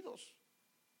los oídos.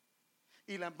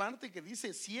 Y la parte que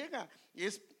dice ciega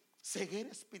es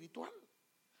ceguera espiritual,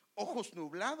 ojos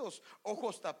nublados,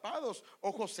 ojos tapados,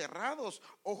 ojos cerrados,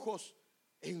 ojos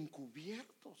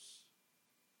encubiertos.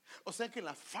 O sea que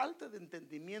la falta de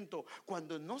entendimiento,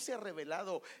 cuando no se ha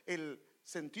revelado el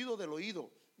sentido del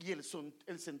oído y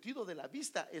el sentido de la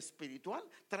vista espiritual,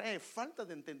 trae falta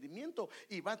de entendimiento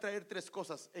y va a traer tres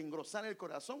cosas: engrosar el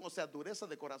corazón, o sea, dureza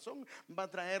de corazón, va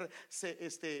a traer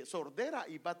sordera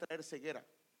y va a traer ceguera.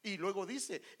 Y luego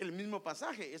dice el mismo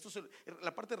pasaje, esto es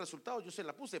la parte de resultados, yo se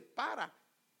la puse para,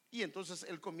 y entonces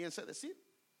él comienza a decir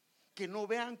que no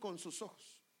vean con sus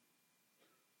ojos.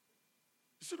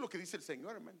 Eso es lo que dice el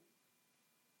Señor, hermano.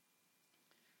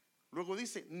 Luego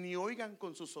dice, ni oigan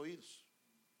con sus oídos,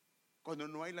 cuando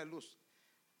no hay la luz.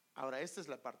 Ahora, esta es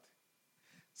la parte.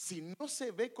 Si no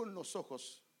se ve con los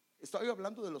ojos, estoy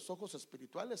hablando de los ojos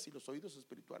espirituales y los oídos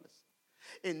espirituales,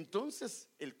 entonces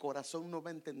el corazón no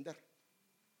va a entender.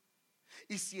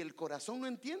 Y si el corazón no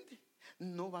entiende,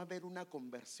 no va a haber una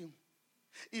conversión.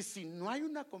 Y si no hay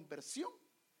una conversión,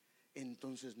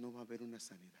 entonces no va a haber una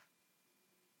sanidad.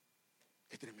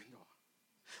 Qué tremendo.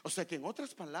 O sea que en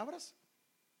otras palabras,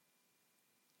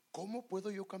 ¿cómo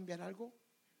puedo yo cambiar algo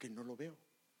que no lo veo?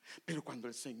 Pero cuando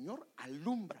el Señor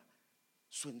alumbra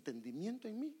su entendimiento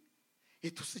en mí,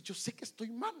 entonces yo sé que estoy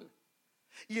mal.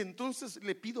 Y entonces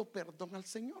le pido perdón al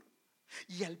Señor.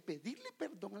 Y al pedirle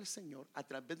perdón al Señor a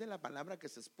través de la palabra que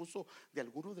se expuso de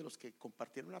algunos de los que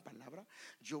compartieron la palabra,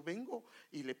 yo vengo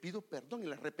y le pido perdón.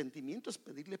 El arrepentimiento es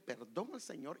pedirle perdón al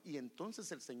Señor. Y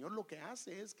entonces el Señor lo que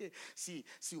hace es que si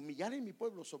humillare mi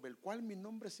pueblo sobre el cual mi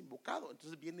nombre es invocado,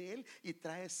 entonces viene Él y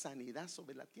trae sanidad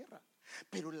sobre la tierra.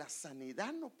 Pero la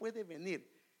sanidad no puede venir,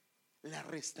 la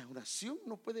restauración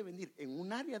no puede venir en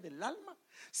un área del alma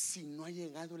si no ha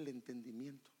llegado el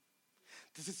entendimiento.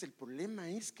 Entonces el problema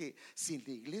es que si en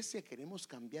la iglesia queremos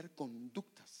cambiar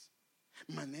conductas,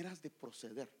 maneras de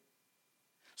proceder,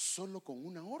 solo con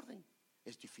una orden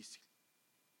es difícil.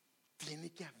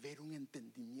 Tiene que haber un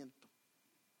entendimiento.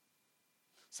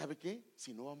 ¿Sabe qué?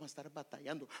 Si no, vamos a estar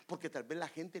batallando, porque tal vez la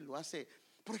gente lo hace.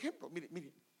 Por ejemplo,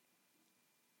 mire,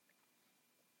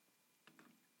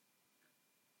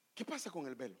 ¿qué pasa con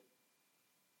el velo?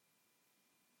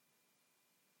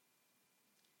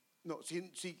 No, si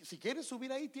quieres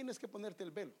subir ahí, tienes que ponerte el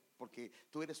velo, porque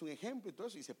tú eres un ejemplo y todo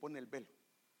eso, y se pone el velo.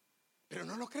 Pero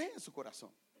no lo cree en su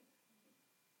corazón.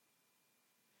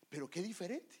 Pero qué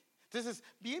diferente. Entonces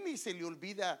viene y se le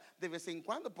olvida de vez en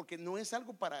cuando, porque no es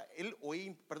algo para él o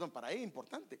ella, para ella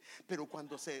importante. Pero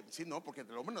cuando no, porque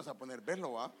el hombre no se va a poner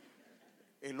velo, ¿va?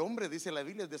 El hombre, dice la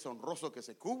Biblia, es deshonroso que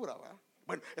se cubra, ¿va?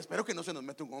 Bueno, espero que no se nos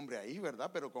mete un hombre ahí,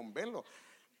 ¿verdad? Pero con velo.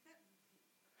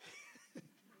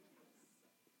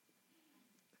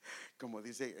 Como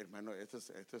dice, hermano, esto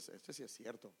sí es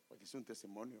cierto, porque es un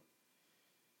testimonio.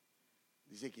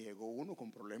 Dice que llegó uno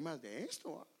con problemas de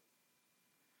esto,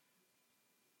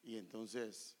 y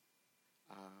entonces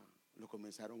lo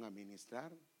comenzaron a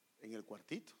ministrar en el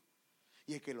cuartito.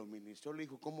 Y el que lo ministró le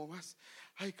dijo, ¿cómo vas?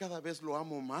 Ay, cada vez lo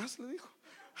amo más, le dijo.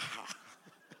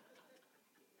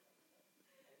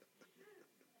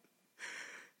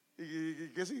 ¿Y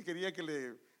qué si quería que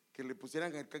le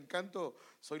pusieran el canto?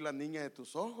 Soy la niña de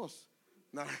tus ojos.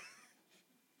 No,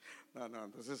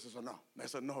 entonces eso no,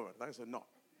 ¿verdad? Eso no.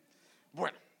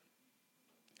 Bueno,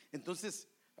 entonces,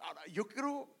 ahora yo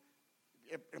creo,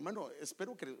 hermano,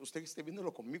 espero que usted esté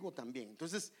viéndolo conmigo también.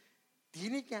 Entonces,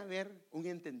 tiene que haber un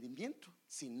entendimiento.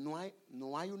 Si no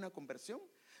hay una conversión,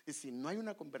 y si no hay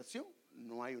una conversión,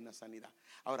 no hay una sanidad.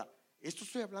 Ahora, esto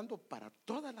estoy hablando para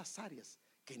todas las áreas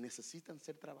que necesitan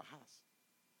ser trabajadas.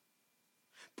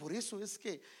 Por eso es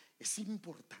que es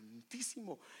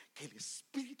importantísimo que el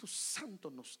Espíritu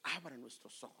Santo nos abra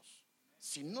nuestros ojos.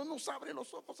 Si no nos abre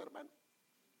los ojos, hermano,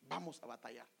 vamos a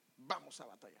batallar, vamos a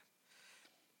batallar.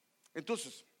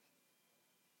 Entonces,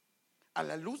 a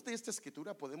la luz de esta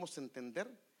escritura podemos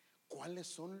entender cuáles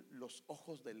son los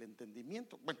ojos del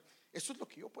entendimiento. Bueno, eso es lo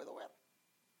que yo puedo ver.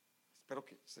 Espero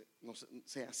que no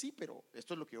sea así, pero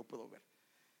esto es lo que yo puedo ver.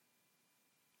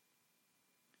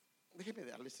 Déjeme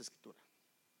darle esta escritura.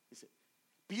 Dice: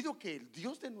 pido que el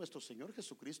Dios de nuestro Señor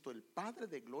Jesucristo, el Padre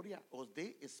de gloria, os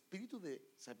dé espíritu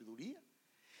de sabiduría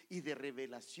y de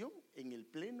revelación en el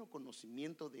pleno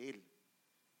conocimiento de Él,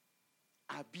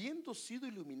 habiendo sido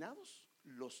iluminados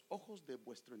los ojos de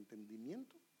vuestro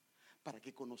entendimiento, para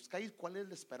que conozcáis cuál es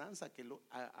la esperanza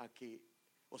a que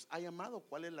os ha llamado,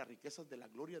 cuál es la riqueza de la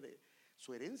gloria de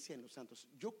su herencia en los santos.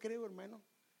 Yo creo, hermano,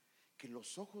 que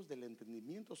los ojos del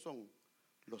entendimiento son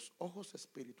los ojos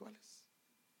espirituales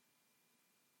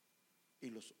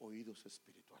y los oídos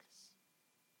espirituales.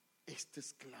 Este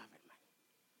es clave, hermano.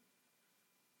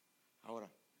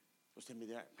 Ahora, usted me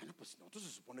dirá: bueno, pues nosotros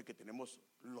se supone que tenemos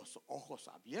los ojos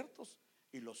abiertos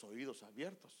y los oídos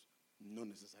abiertos. No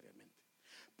necesariamente,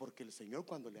 porque el Señor,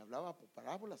 cuando le hablaba por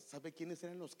parábolas, ¿sabe quiénes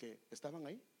eran los que estaban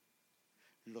ahí?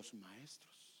 Los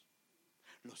maestros,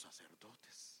 los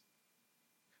sacerdotes,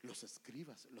 los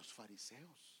escribas, los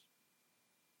fariseos.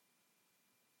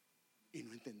 Y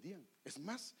no entendían. Es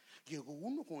más, llegó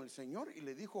uno con el Señor y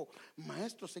le dijo: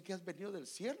 maestro, sé que has venido del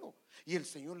cielo. Y el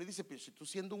Señor le dice: pero si tú,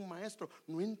 siendo un maestro,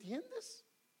 no entiendes.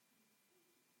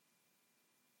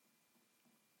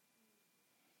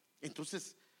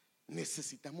 Entonces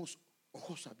necesitamos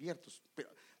ojos abiertos.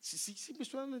 Pero sí me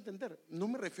estoy dando a entender. No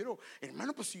me refiero,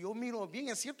 hermano, pues si yo miro bien,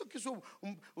 es cierto que eso,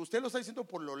 usted lo está diciendo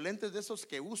por los lentes de esos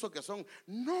que uso, que son.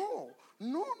 No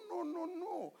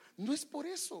es por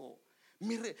eso.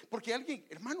 Porque alguien,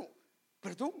 hermano,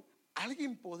 perdón,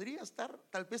 alguien podría estar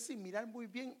tal vez sin mirar muy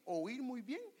bien, oír muy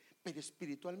bien, pero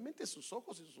espiritualmente sus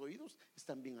ojos y sus oídos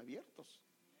están bien abiertos.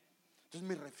 Entonces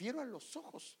me refiero a los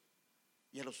ojos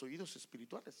y a los oídos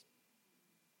espirituales.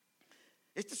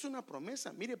 Esta es una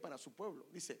promesa, mire, para su pueblo.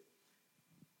 Dice,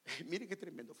 mire qué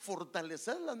tremendo: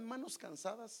 fortaleced las manos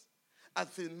cansadas,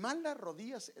 afirmad las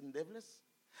rodillas endebles,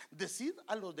 decid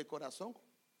a los de corazón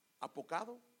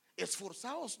apocado: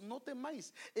 esforzaos, no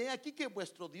temáis. He aquí que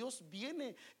vuestro Dios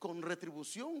viene con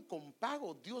retribución, con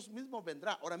pago. Dios mismo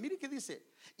vendrá. Ahora mire que dice: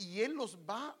 y Él los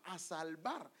va a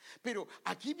salvar. Pero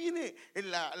aquí viene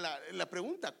la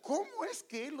pregunta: ¿cómo es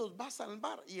que Él los va a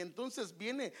salvar? Y entonces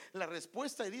viene la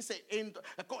respuesta y dice: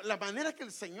 la manera que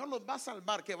el Señor los va a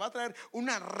salvar, que va a traer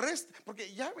una resta.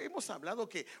 Porque ya hemos hablado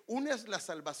que una es la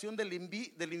salvación del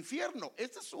infierno.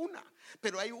 Esta es una.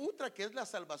 Pero hay otra que es la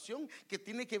salvación que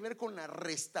tiene que ver con la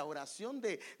restauración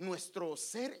de nuestro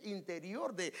ser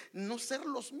interior, de no ser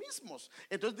los mismos.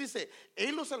 Entonces dice: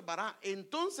 Él los salvará.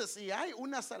 Entonces, si hay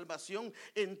una salvación,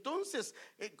 entonces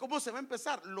 ¿cómo se va a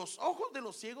empezar? Los ojos de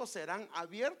los ciegos serán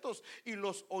abiertos y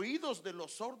los oídos de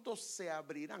los sordos se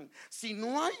abrirán. Si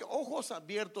no hay ojos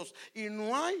abiertos y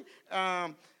no hay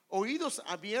oídos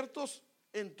abiertos,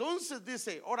 entonces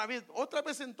dice, ahora bien, otra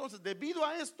vez, entonces, debido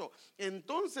a esto,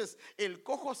 entonces el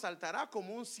cojo saltará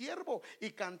como un ciervo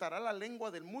y cantará la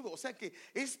lengua del mudo. O sea que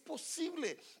es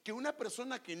posible que una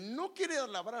persona que no quiere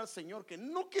alabar al Señor, que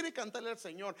no quiere cantarle al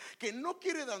Señor, que no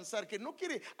quiere danzar, que no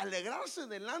quiere alegrarse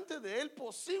delante de Él,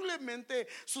 posiblemente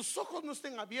sus ojos no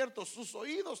estén abiertos, sus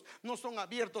oídos no son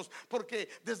abiertos, porque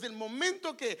desde el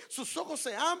momento que sus ojos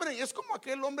se abren, es como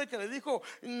aquel hombre que le dijo: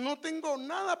 no tengo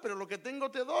nada, pero lo que tengo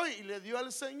te doy, y le dio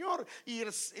al Señor, y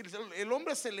el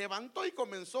hombre se levantó y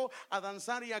comenzó a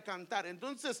danzar y a cantar.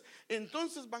 Entonces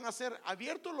van a ser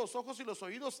abiertos los ojos y los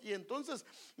oídos, y entonces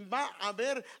va a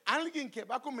haber alguien que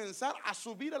va a comenzar a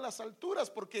subir a las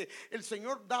alturas, porque el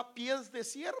Señor da pies de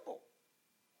siervo.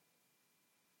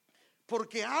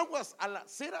 Porque aguas, al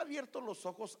ser abiertos los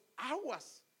ojos,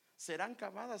 aguas serán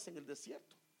cavadas en el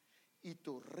desierto y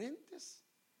torrentes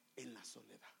en la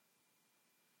soledad.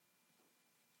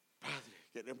 Padre,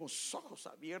 queremos ojos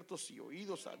abiertos y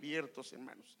oídos abiertos,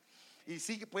 hermanos. Y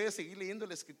sí, puede seguir leyendo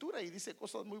la escritura y dice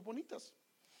cosas muy bonitas.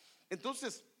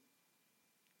 Entonces,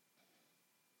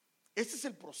 este es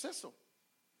el proceso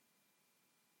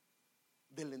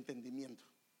del entendimiento.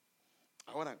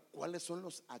 Ahora, ¿cuáles son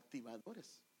los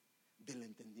activadores del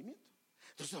entendimiento?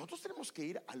 Entonces nosotros tenemos que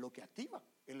ir a lo que activa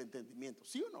el entendimiento,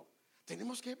 ¿sí o no?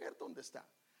 Tenemos que ver dónde está.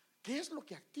 ¿Qué es lo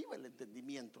que activa el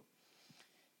entendimiento?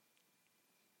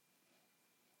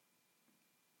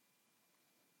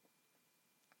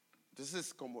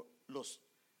 Entonces, como los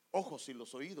ojos y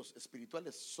los oídos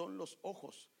espirituales son los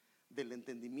ojos del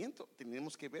entendimiento,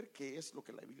 tenemos que ver qué es lo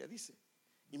que la Biblia dice.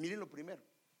 Y miren lo primero.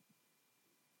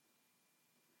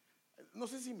 No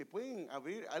sé si me pueden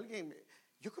abrir alguien.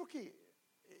 Yo creo que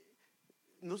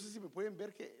no sé si me pueden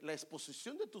ver que la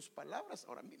exposición de tus palabras,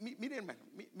 ahora, mire hermano,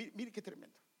 mire qué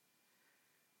tremendo.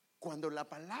 Cuando la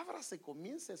palabra se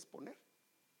comienza a exponer,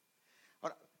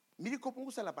 ahora, mire cómo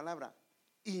usa la palabra,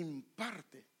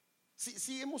 imparte.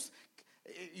 Sí hemos,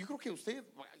 yo creo que usted,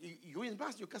 y hoy es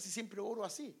más, yo casi siempre oro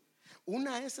así.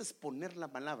 Una es exponer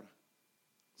la palabra,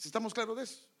 ¿si estamos claros de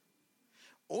eso?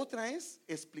 Otra es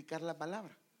explicar la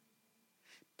palabra,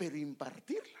 pero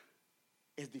impartirla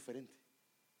es diferente.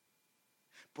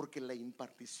 Porque la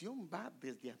impartición va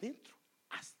desde adentro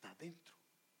hasta adentro.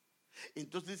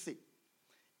 Entonces dice,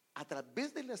 a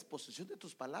través de la exposición de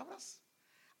tus palabras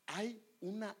hay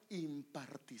una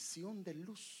impartición de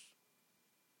luz.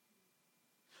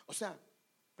 O sea,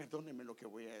 perdóneme lo que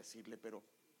voy a decirle, pero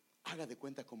haga de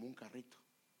cuenta como un carrito.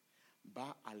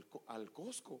 Va al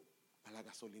Costco, a la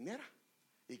gasolinera,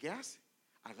 ¿y qué hace?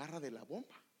 Agarra de la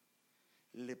bomba,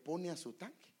 le pone a su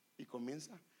tanque y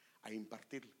comienza a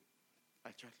impartirle, a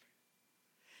echarle.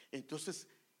 Entonces,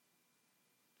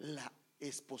 la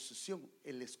exposición,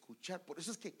 el escuchar, por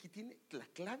eso es que aquí la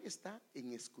clave está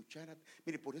en escuchar.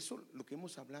 Mire, por eso lo que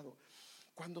hemos hablado,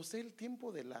 cuando sea el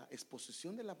tiempo de la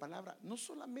exposición de la palabra, no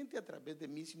solamente a través de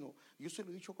mí, sino yo se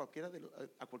lo he dicho a cualquiera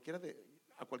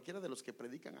de los que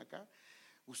predican acá.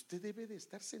 Usted debe de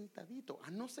estar sentadito,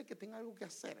 a no ser que tenga algo que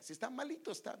hacer. Si está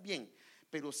malito, está bien,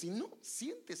 pero si no,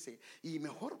 siéntese y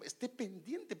mejor esté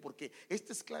pendiente, porque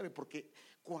esta es clave. Porque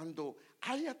cuando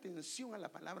hay atención a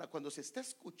la palabra, cuando se está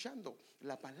escuchando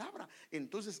la palabra,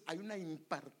 entonces hay una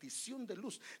impartición de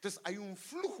luz. Entonces hay un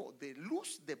flujo de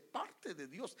luz de parte de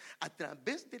Dios a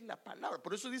través de la palabra.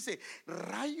 Por eso dice,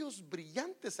 rayos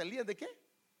brillantes salían ¿de qué?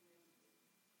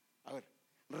 A ver,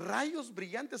 rayos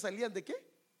brillantes salían ¿de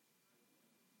qué?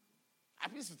 A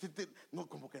veces no,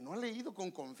 como que no ha leído con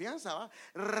confianza, ¿va?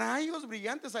 Rayos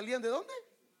brillantes salían ¿de dónde?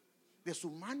 De su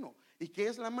mano. ¿Y qué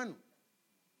es la mano?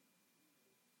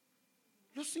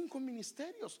 Los 5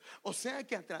 ministerios. O sea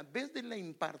que a través de la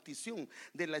impartición,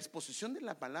 de la exposición de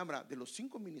la palabra, de los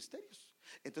 5 ministerios,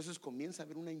 entonces comienza a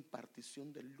haber una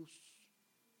impartición de luz.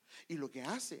 Y lo que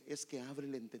hace es que abre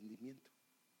el entendimiento.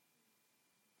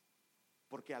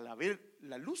 Porque al haber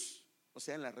la luz, o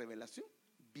sea, en la revelación,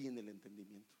 viene el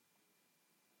entendimiento.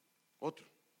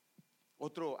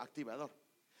 Otro activador.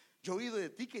 Yo he oído de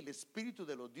ti que el Espíritu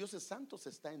de los dioses santos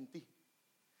está en ti.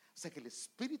 O sea que el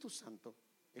Espíritu Santo,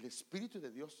 el Espíritu de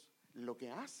Dios, lo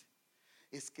que hace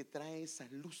es que trae esa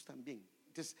luz también.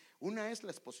 Entonces, una es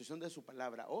la exposición de su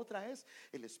palabra, otra es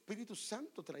el Espíritu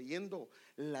Santo trayendo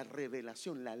la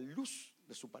revelación, la luz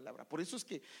de su palabra. Por eso es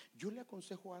que yo le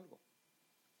aconsejo algo.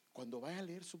 Cuando vaya a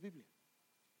leer su Biblia,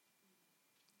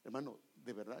 hermano,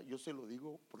 de verdad, yo se lo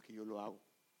digo porque yo lo hago.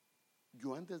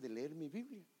 Yo antes de leer mi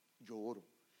Biblia, yo oro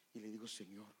y le digo,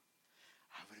 Señor,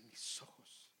 abre mis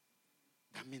ojos,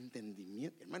 dame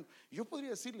entendimiento. Hermano, yo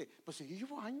podría decirle, pues yo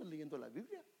llevo años leyendo la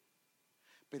Biblia,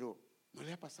 pero no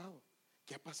le ha pasado.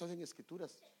 ¿Qué ha pasado en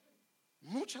Escrituras?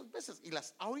 Muchas veces, y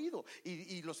las ha oído,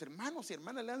 y los hermanos y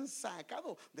hermanas le han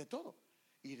sacado de todo,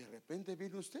 y de repente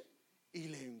viene usted y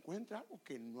le encuentra algo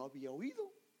que no había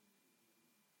oído.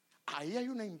 Ahí hay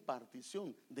una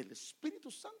impartición del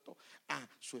Espíritu Santo a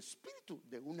su espíritu,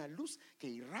 de una luz que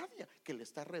irradia, que le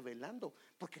está revelando.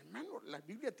 Porque hermano, la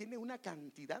Biblia tiene una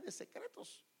cantidad de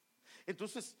secretos.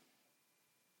 Entonces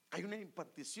hay una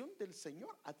impartición del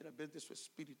Señor a través de su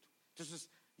espíritu. Entonces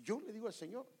yo le digo al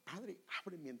Señor, Padre,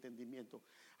 abre mi entendimiento,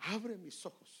 abre mis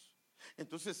ojos.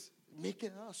 Entonces me he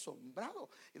quedado asombrado,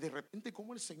 y de repente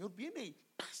como el Señor viene y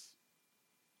 ¡paz!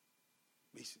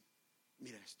 Me dice,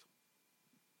 mira esto.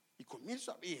 Y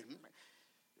comienzo a ver,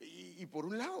 y por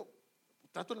un lado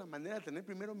trato la manera de tener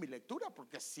primero mi lectura,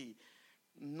 porque si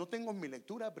no tengo mi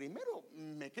lectura primero,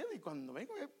 me quedo, y cuando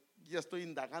vengo ya estoy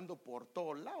indagando por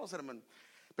todos lados, hermano.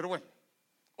 Pero bueno,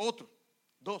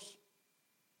 dos,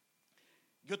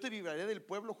 yo te libraré del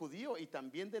pueblo judío y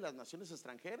también de las naciones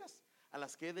extranjeras a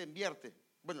las que he de enviarte.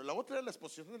 Bueno, la otra es la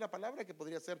exposición de la palabra, que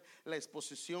podría ser la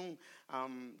exposición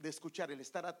de escuchar, el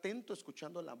estar atento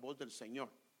escuchando la voz del Señor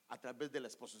a través de la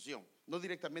exposición, no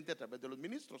directamente a través de los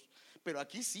ministros, pero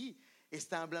aquí sí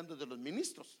está hablando de los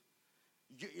ministros.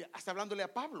 Está hablándole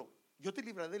a Pablo, yo te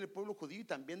libraré del pueblo judío y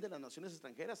también de las naciones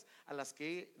extranjeras a las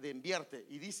que he de enviarte.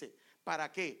 Y dice,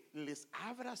 para que les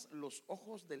abras los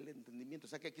ojos del entendimiento. O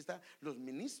sea que aquí están los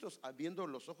ministros abriendo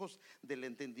los ojos del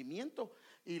entendimiento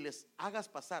y les hagas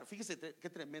pasar. Fíjese qué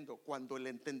tremendo, cuando el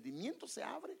entendimiento se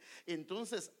abre,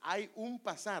 entonces hay un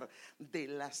pasar de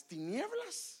las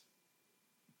tinieblas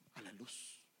a la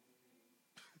luz.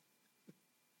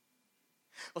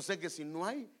 O sea que si no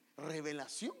hay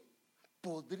revelación,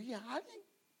 ¿podría alguien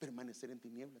permanecer en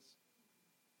tinieblas?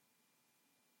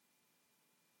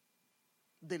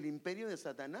 del imperio de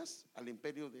Satanás al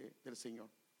imperio del Señor.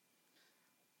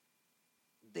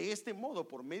 De este modo,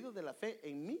 por medio de la fe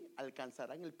en mí,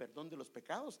 alcanzarán el perdón de los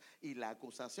pecados y la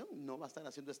acusación no va a estar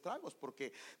haciendo estragos,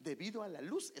 porque debido a la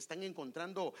luz están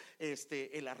encontrando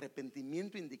el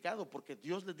arrepentimiento indicado, porque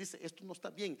Dios les dice: esto no está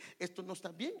bien, esto no está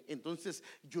bien. Entonces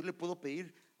yo le puedo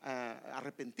pedir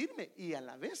arrepentirme, y a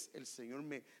la vez el Señor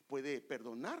me puede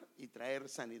perdonar y traer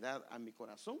sanidad a mi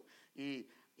corazón.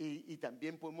 Y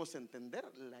también podemos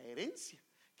entender la herencia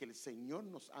que el Señor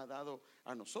nos ha dado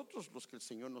a nosotros, los que el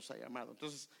Señor nos ha llamado.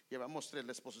 Entonces llevamos 3: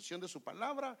 la exposición de su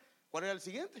palabra. ¿Cuál era el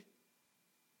siguiente?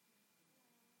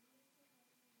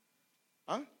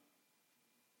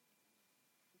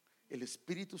 El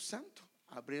Espíritu Santo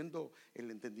abriendo el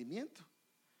entendimiento.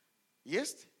 Y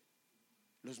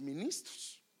los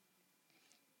ministros.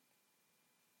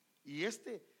 Y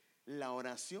la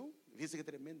oración. Fíjense qué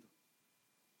tremendo.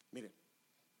 Miren,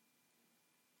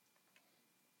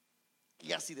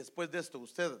 ya si después de esto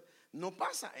usted no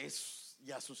pasa, es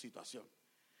ya su situación.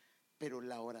 Pero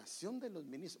la oración de los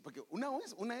ministros, porque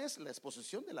una es la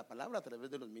exposición de la palabra a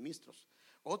través de los ministros,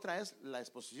 otra es la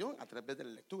exposición a través de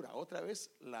la lectura, otra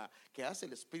vez la que hace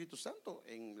el Espíritu Santo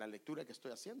en la lectura que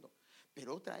estoy haciendo,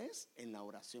 pero otra es en la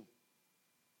oración.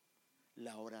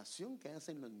 La oración que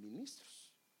hacen los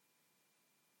ministros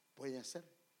puede hacer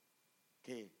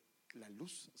que la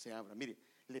luz se abra. Mire,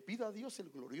 le pido a Dios, el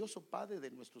glorioso Padre de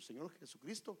nuestro Señor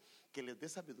Jesucristo, que les dé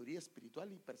sabiduría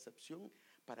espiritual y percepción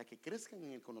para que crezcan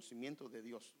en el conocimiento de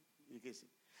Dios. Y dice: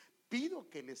 pido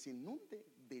que les inunde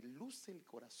de luz el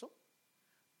corazón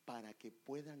para que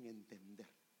puedan entender.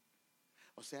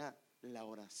 O sea, la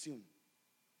oración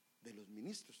de los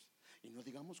ministros. Y no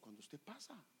digamos cuando usted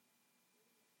pasa.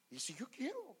 Y si yo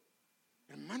quiero,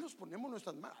 hermanos, ponemos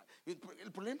nuestras manos.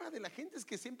 El problema de la gente es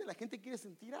que siempre la gente quiere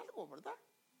sentir algo, ¿verdad?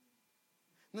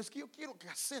 No es que yo quiero que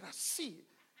hacer así,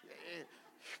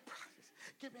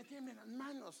 que me tiemble las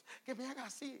manos, que me haga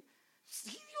así. Sí,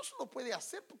 Dios lo puede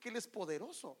hacer porque Él es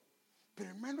poderoso.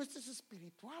 Pero hermano, esto es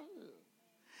espiritual.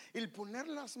 El poner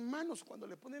las manos, cuando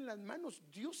le ponen las manos,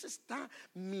 Dios está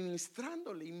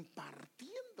ministrándole,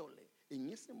 impartiéndole en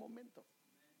ese momento.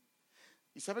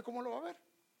 ¿Y sabe cómo lo va a ver?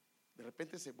 De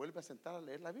repente se vuelve a sentar a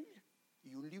leer la Biblia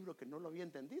y un libro que no lo había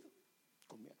entendido.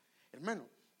 Hermano,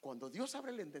 cuando Dios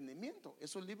abre el entendimiento,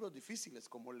 esos libros difíciles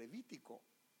como Levítico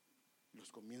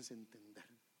los comienza a entender,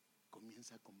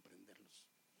 comienza a comprenderlos.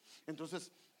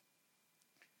 Entonces,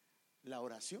 la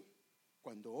oración,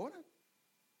 cuando oran,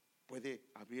 puede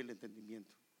abrir el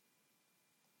entendimiento.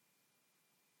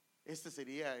 Este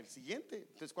sería el siguiente.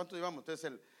 Entonces, ¿cuánto llevamos?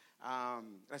 Entonces, la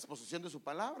exposición de su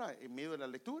palabra en medio de la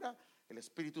lectura, el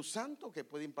Espíritu Santo que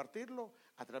puede impartirlo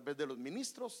a través de los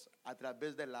ministros, a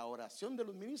través de la oración de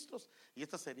los ministros, y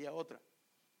esta sería otra,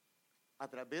 a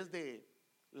través de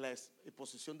la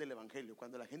exposición del Evangelio,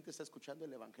 cuando la gente está escuchando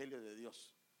el Evangelio de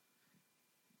Dios.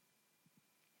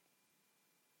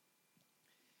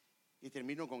 Y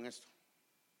termino con esto.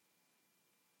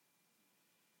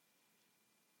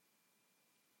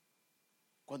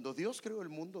 Cuando Dios creó el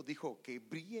mundo, dijo que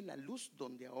brille la luz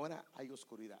donde ahora hay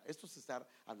oscuridad. Esto se está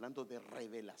hablando de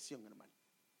revelación, hermano.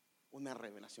 Una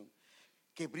revelación.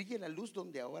 Que brille la luz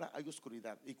donde ahora hay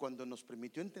oscuridad. Y cuando nos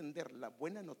permitió entender la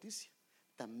buena noticia,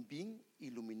 también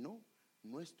iluminó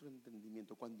nuestro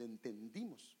entendimiento. Cuando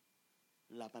entendimos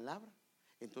la palabra,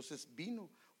 entonces vino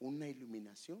una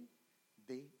iluminación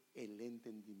del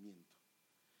entendimiento.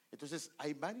 Entonces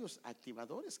hay varios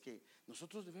activadores que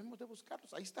nosotros debemos de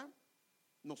buscarlos. Ahí están.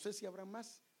 No sé si habrá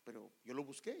más, pero yo lo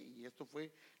busqué y esto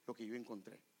fue lo que yo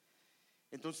encontré.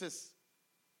 Entonces,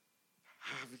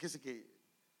 fíjese que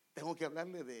tengo que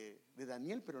hablarle de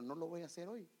Daniel, pero no lo voy a hacer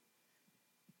hoy.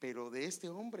 Pero de este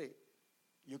hombre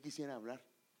yo quisiera hablar,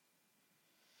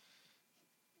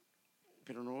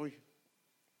 pero no hoy.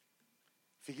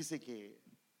 Fíjese que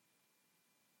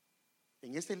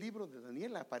en este libro de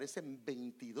Daniel aparecen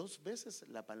 22 veces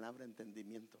la palabra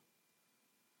entendimiento.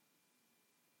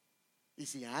 Y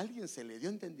si a alguien se le dio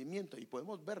entendimiento, y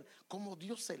podemos ver cómo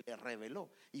Dios se le reveló,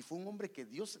 y fue un hombre que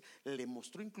Dios le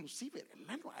mostró, inclusive,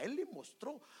 hermano, a él le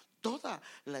mostró toda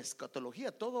la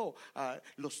escatología, todos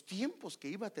los tiempos que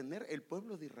iba a tener el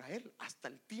pueblo de Israel, hasta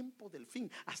el tiempo del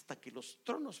fin, hasta que los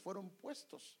tronos fueron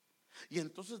puestos. Y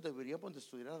entonces deberíamos de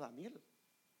estudiar a Daniel.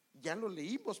 Ya lo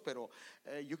leímos, pero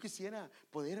yo quisiera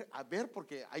poder ver,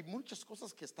 porque hay muchas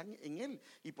cosas que están en él.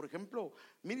 Y por ejemplo,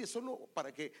 mire, solo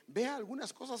para que vea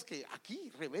algunas cosas que aquí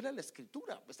revela la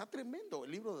escritura. Está tremendo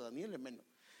el libro de Daniel, hermano.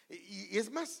 Y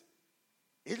es más,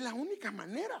 es la única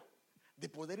manera de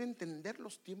poder entender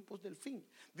los tiempos del fin.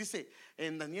 Dice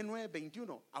en Daniel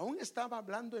 9:21, aún estaba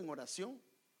hablando en oración.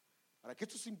 Para que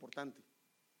esto es importante.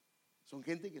 Son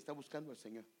gente que está buscando al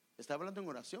Señor. Está hablando en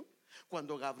oración.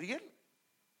 Cuando Gabriel,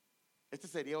 esta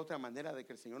sería otra manera de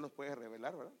que el Señor nos puede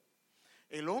revelar, ¿verdad?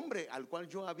 El hombre al cual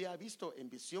yo había visto en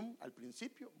visión al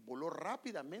principio voló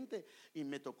rápidamente y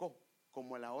me tocó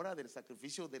como a la hora del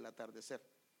sacrificio del atardecer.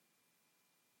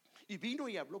 Y vino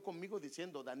y habló conmigo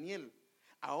diciendo: Daniel,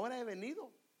 ahora he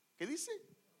venido, ¿qué dice?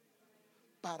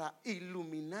 Para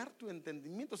iluminar tu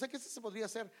entendimiento. O sea que esa se podría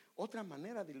ser otra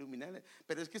manera de iluminar.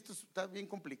 Pero es que esto está bien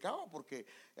complicado, porque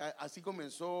así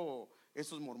comenzó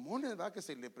esos mormones, ¿verdad? Que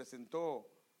se le presentó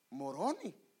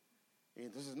Moroni. Y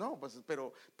entonces no, pues,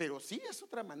 pero sí es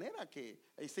otra manera,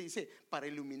 que ahí se dice para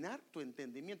iluminar tu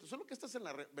entendimiento. Solo que esta es en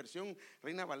la versión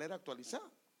Reina Valera actualizada.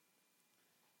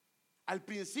 Al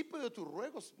principio de tus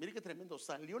ruegos, mire qué tremendo,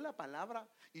 salió la palabra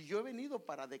y yo he venido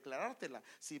para declarártela.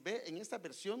 Si ve en esta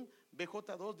versión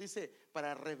BJ2 dice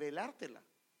para revelártela.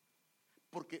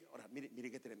 Porque, ahora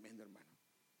mire qué tremendo, hermano.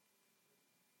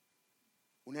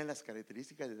 Una de las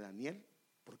características de Daniel,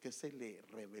 ¿por qué se le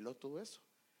reveló todo eso?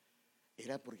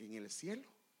 Era porque en el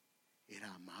cielo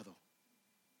era amado.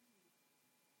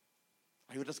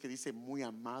 Hay otras que dicen muy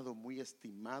amado, muy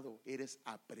estimado, eres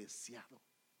apreciado.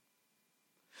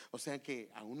 O sea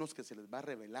que a unos que se les va a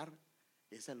revelar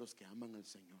es a los que aman al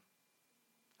Señor,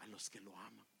 a los que lo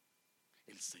aman.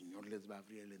 El Señor les va a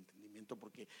abrir el entendimiento,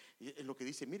 porque es lo que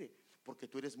dice, mire, porque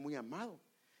tú eres muy amado.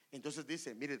 Entonces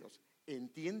dice, mire,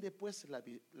 entiende pues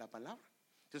la palabra.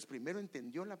 Entonces primero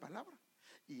entendió la palabra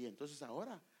y entonces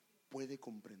ahora puede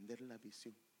comprender la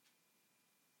visión.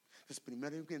 Entonces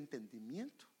primero hay un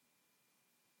entendimiento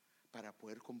para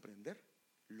poder comprender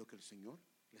lo que el Señor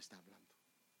le está hablando.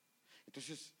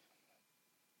 Entonces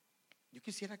yo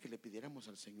quisiera que le pidiéramos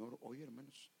al Señor hoy,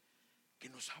 hermanos, que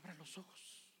nos abra los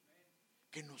ojos,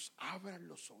 que nos abra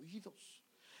los oídos,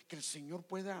 que el Señor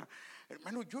pueda,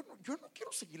 hermano, yo no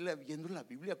quiero seguir viendo la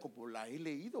Biblia como la he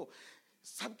leído.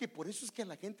 ¿Sabe que por eso es que a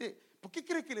la gente, por qué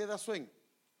cree que le da sueño?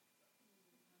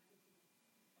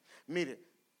 Mire,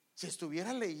 si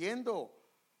estuviera leyendo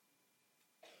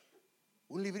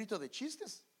un librito de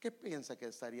chistes, ¿qué piensa que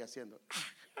estaría haciendo?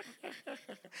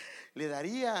 ¿Le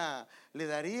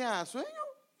daría sueño?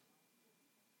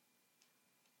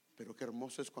 Pero qué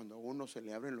hermoso es cuando a uno se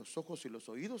le abren los ojos y los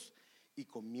oídos y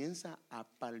comienza a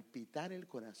palpitar el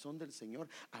corazón del Señor,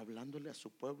 hablándole a su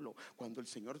pueblo. Cuando el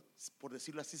Señor, por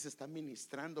decirlo así, se está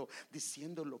ministrando,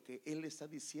 diciendo lo que Él está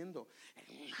diciendo,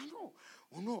 hermano,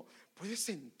 uno puede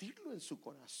sentirlo en su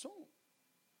corazón.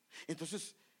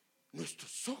 Entonces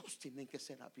nuestros ojos tienen que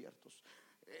ser abiertos.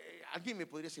 Alguien me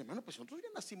podría decir, hermano, pues nosotros ya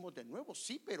nacimos de nuevo.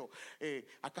 Sí, pero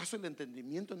 ¿acaso el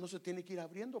entendimiento no se tiene que ir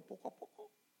abriendo poco a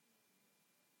poco?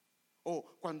 O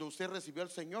cuando usted recibió al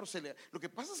Señor, lo que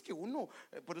pasa es que uno,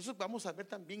 por eso vamos a ver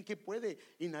también que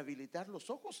puede inhabilitar los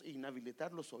ojos e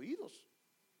inhabilitar los oídos.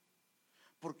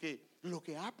 Porque lo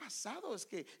que ha pasado es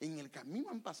que en el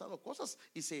camino han pasado cosas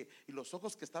y los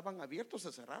ojos que estaban abiertos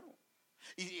se cerraron.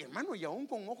 Y hermano, y aún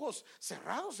con ojos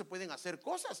cerrados se pueden hacer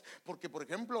cosas. Porque por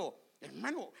ejemplo,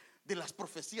 hermano, de las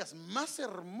profecías más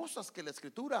hermosas que la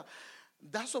Escritura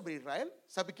da sobre Israel,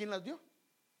 ¿sabe quién las dio?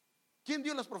 ¿Quién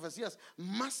dio las profecías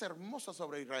más hermosas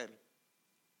sobre Israel?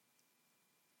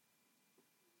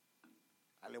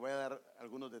 Le voy a dar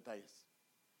algunos detalles.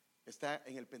 Está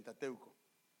en el Pentateuco.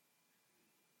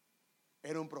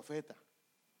 Era un profeta.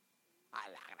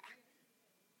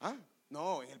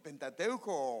 No, en el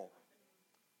Pentateuco.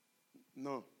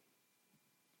 No.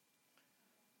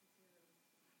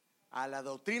 A la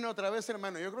doctrina otra vez,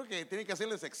 hermano. Yo creo que tiene que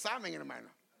hacerles examen,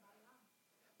 hermano.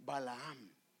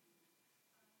 Balaam.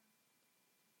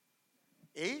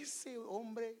 Ese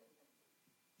hombre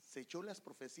se echó las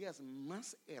profecías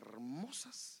más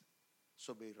hermosas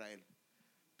sobre Israel.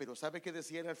 Pero ¿sabe qué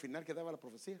decía al final que daba la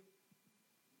profecía?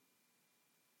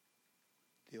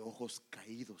 De ojos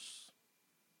caídos.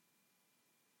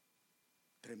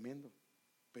 Tremendo.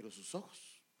 Pero sus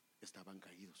ojos estaban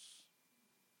caídos.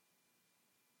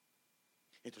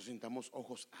 Entonces necesitamos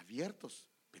ojos abiertos,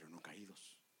 pero no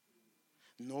caídos.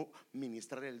 No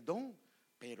ministrar el don,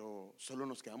 pero solo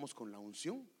nos quedamos con la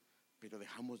unción, pero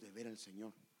dejamos de ver al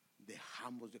Señor.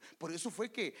 Por eso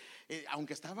fue que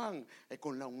aunque estaban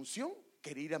con la unción,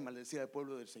 quería ir a maldecir al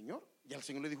pueblo del Señor. Ya el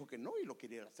Señor le dijo que no y lo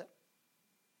quería hacer.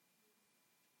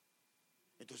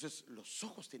 Entonces los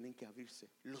ojos tienen que abrirse,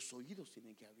 los oídos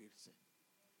tienen que abrirse.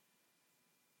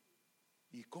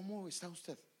 ¿Y cómo está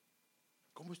usted?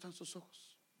 ¿Cómo están sus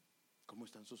ojos? ¿Cómo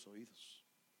están sus oídos?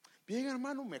 Bien,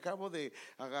 hermano, me acabo de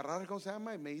agarrar, ¿cómo se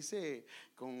llama? Y me hice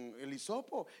con el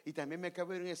hisopo. Y también me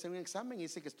acabo de hacer un examen y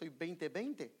dice que estoy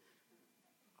 20-20.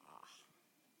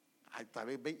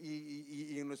 Tal vez,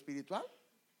 ¿y en lo espiritual?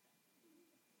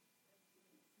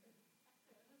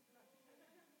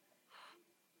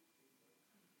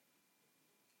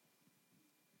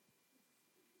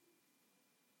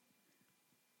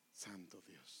 Santo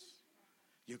Dios.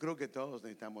 Yo creo que todos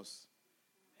necesitamos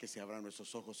que se abran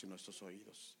nuestros ojos y nuestros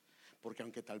oídos, porque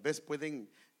aunque tal vez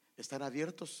pueden estar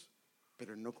abiertos,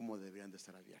 pero no como deberían de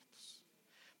estar abiertos.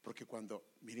 Porque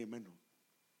mire hermano,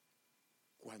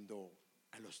 cuando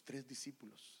a los 3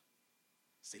 discípulos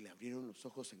se le abrieron los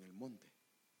ojos en el monte,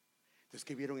 entonces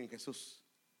 ¿qué vieron en Jesús?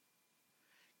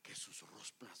 Que sus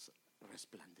rostros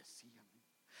resplandecían.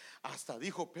 Hasta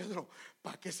dijo Pedro: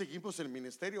 ¿para qué seguimos el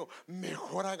ministerio?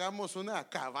 Mejor hagamos una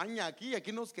cabaña aquí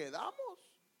nos quedamos.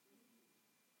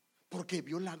 Porque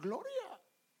vio la gloria.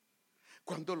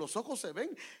 Cuando los ojos se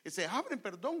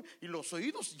abren, y los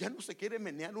oídos ya no se quiere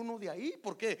menear uno de ahí.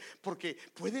 ¿Por qué? Porque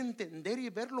puede entender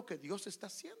y ver lo que Dios está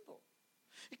haciendo.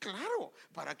 Y claro,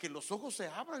 para que los ojos se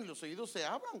abran y los oídos se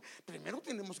abran, primero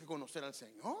tenemos que conocer al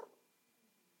Señor.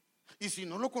 Y si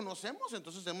no lo conocemos,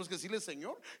 entonces tenemos que decirle: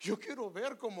 Señor, yo quiero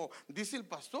ver como dice el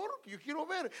pastor, yo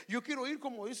quiero oír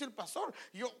como dice el pastor.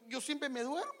 Yo siempre me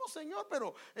duermo, Señor,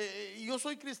 pero yo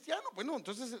soy cristiano. Bueno,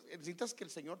 entonces necesitas que el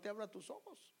Señor te abra tus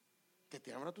ojos, que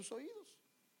te abra tus oídos.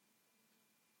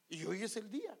 Y hoy es el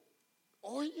día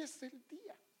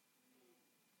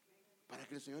para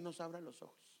que el Señor nos abra los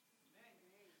ojos.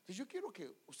 Entonces yo quiero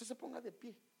que usted se ponga de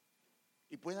pie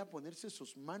y pueda ponerse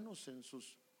sus manos en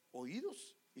sus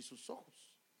oídos y sus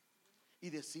ojos y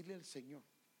decirle al Señor: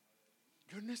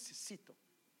 yo necesito.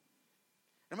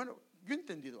 Hermano, yo he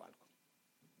entendido algo.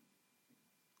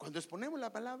 Cuando exponemos la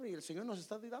palabra y el Señor nos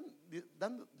está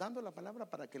dando la palabra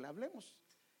para que la hablemos,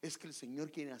 es que el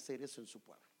Señor quiere hacer eso en su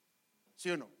pueblo. ¿Sí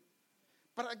o no?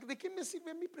 ¿De qué me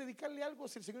sirve a mí predicarle algo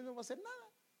si el Señor no va a hacer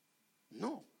nada?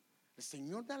 No, el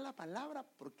Señor da la palabra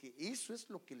porque eso es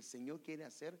lo que el Señor quiere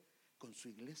hacer con su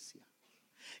iglesia.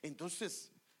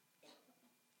 Entonces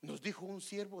nos dijo un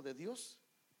siervo de Dios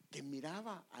que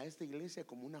miraba a esta iglesia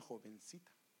como una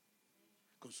jovencita,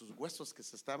 con sus huesos que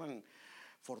se estaban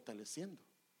fortaleciendo.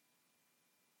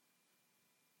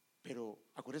 Pero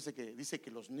acuérdense que dice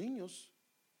que los niños,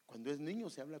 cuando es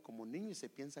niño se habla como niño y se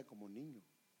piensa como niño,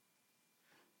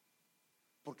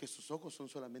 porque sus ojos son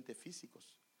solamente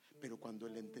físicos. Pero cuando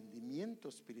el entendimiento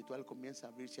espiritual comienza a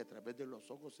abrirse a través de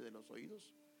los ojos y de los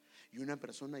oídos, y una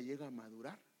persona llega a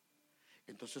madurar,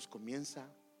 entonces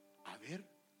comienza a ver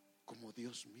como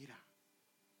Dios mira,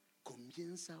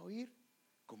 comienza a oír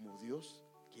como Dios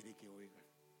quiere que oiga.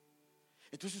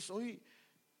 Entonces hoy,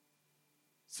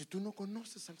 si tú no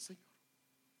conoces al Señor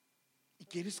y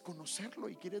quieres conocerlo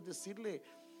y quieres decirle: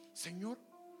 Señor,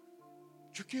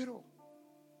 yo quiero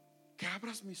que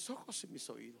abras mis ojos y mis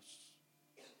oídos,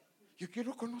 yo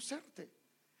quiero conocerte,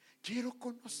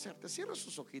 cierra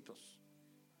sus ojitos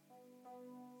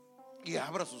y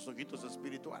abra sus ojitos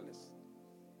espirituales.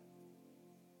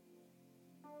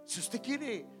 Si usted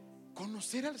quiere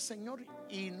conocer al Señor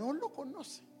y no lo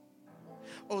conoce,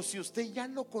 o si usted ya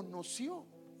lo conoció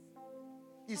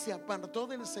y se apartó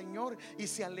del Señor y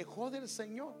se alejó del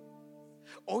Señor,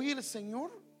 hoy el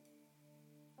Señor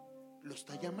lo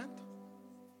está llamando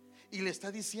y le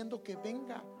está diciendo que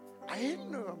venga a Él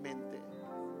nuevamente.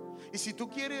 Y si tú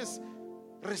quieres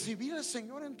recibir al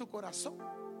Señor en tu corazón,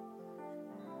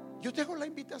 yo te hago la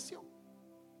invitación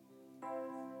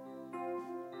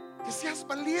que seas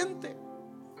valiente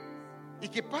y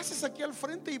que pases aquí al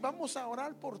frente y vamos a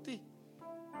orar por ti.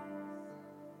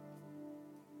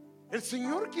 El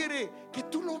Señor quiere que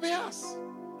tú lo veas,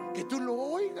 que tú lo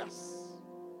oigas.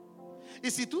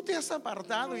 Y si tú te has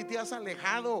apartado y te has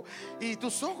alejado y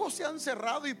tus ojos se han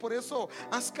cerrado y por eso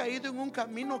has caído en un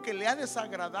camino que le ha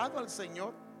desagradado al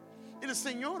Señor, el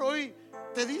Señor hoy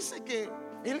te dice que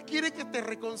Él quiere que te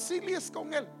reconcilies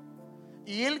con Él.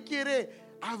 Y Él quiere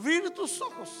abrir tus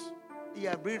ojos y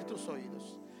abrir tus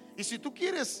oídos. Y si tú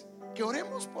quieres que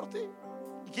oremos por ti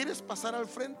y quieres pasar al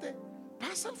frente,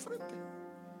 pasa al frente.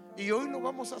 Y hoy lo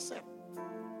vamos a hacer.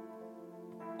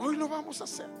 Hoy lo vamos a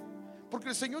hacer, porque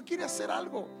el Señor quiere hacer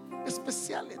algo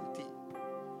especial en ti.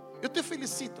 Yo te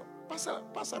felicito. Pasa,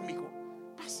 amigo,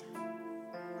 pasa.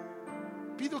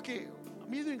 Pido que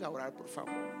me ayuden a orar, por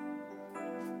favor.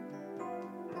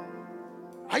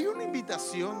 Hay una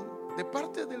invitación de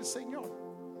parte del Señor.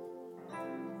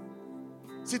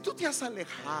 Si tú te has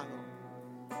alejado,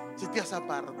 si te has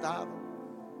apartado,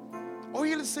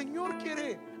 hoy el Señor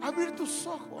quiere abrir tus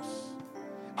ojos,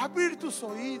 abrir tus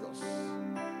oídos,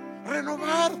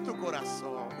 renovar tu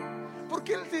corazón,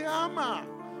 porque Él te ama.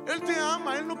 Él te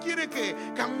ama. Él no quiere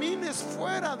que camines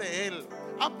fuera de Él,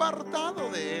 apartado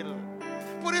de Él.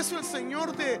 Por eso el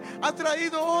Señor te ha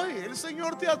traído hoy. El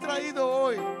Señor te ha traído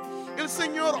hoy. El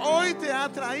Señor hoy te ha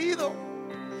traído.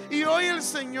 Y hoy el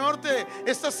Señor te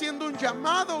está haciendo un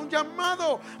llamado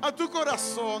a tu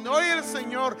corazón. Hoy el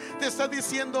Señor te está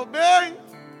diciendo: ven,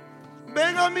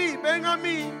 Ven a mí, ven a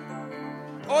mí.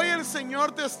 Hoy el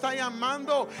Señor te está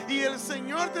llamando y el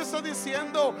Señor te está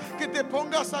diciendo que te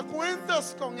pongas a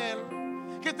cuentas con Él,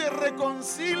 que te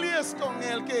reconcilies con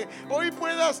Él, que hoy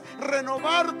puedas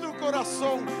renovar tu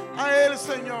corazón a Él,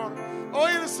 Señor.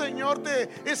 Hoy el Señor te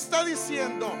está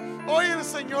diciendo, hoy el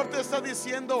Señor te está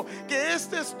diciendo que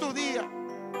este es tu día,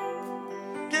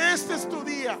 que este es tu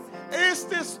día,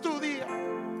 este es tu día.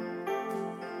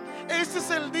 Este es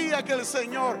el día que el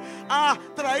Señor ha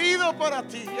traído para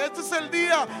ti. Este es el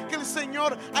día que el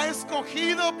Señor ha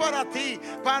escogido para ti,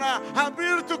 para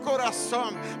abrir tu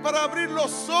corazón, para abrir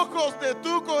los ojos de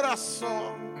tu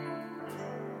corazón.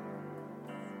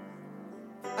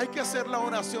 Hay que hacer la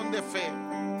oración de fe.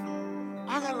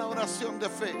 Hagan la oración de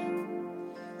fe.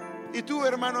 Y tú,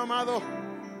 hermano amado,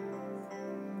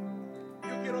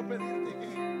 yo quiero pedirte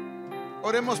que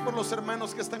oremos por los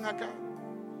hermanos que están acá.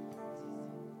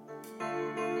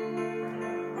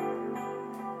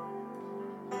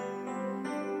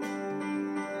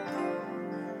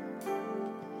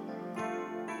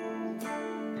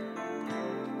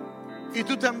 Y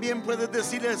tú también puedes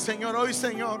decirle al Señor: hoy,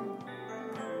 Señor,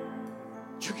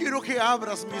 yo quiero que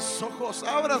abras mis ojos,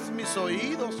 abras mis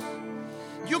oídos.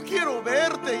 Yo quiero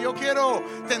verte, yo quiero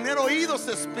tener oídos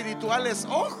espirituales,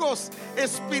 ojos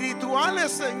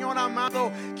espirituales, Señor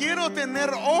amado. Quiero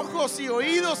tener ojos y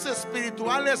oídos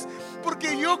espirituales,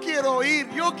 porque yo quiero oír,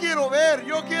 yo quiero ver,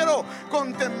 yo quiero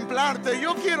contemplarte,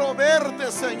 yo quiero verte,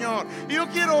 Señor. Yo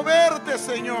quiero verte,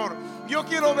 Señor. Yo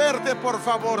quiero verte, por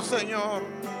favor, Señor.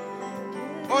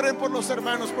 Oren por los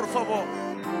hermanos, por favor.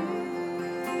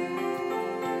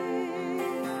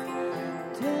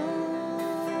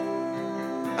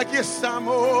 Aquí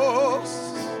estamos.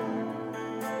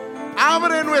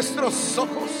 Abre nuestros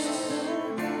ojos,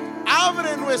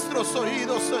 abre nuestros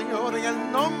oídos, Señor, en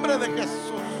el nombre de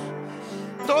Jesús.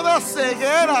 Toda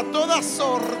ceguera, toda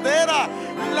sordera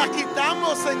la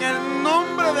quitamos en el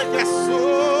nombre de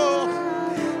Jesús.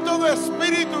 Todo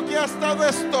espíritu que ha estado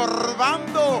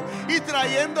estorbando y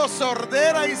trayendo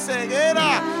sordera y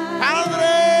ceguera,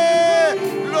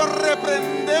 Padre, lo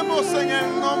reprendemos en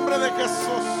el nombre de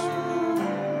Jesús.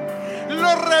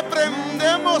 Lo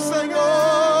reprendemos,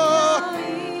 Señor.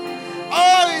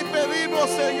 Hoy pedimos,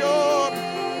 Señor,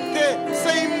 que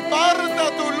se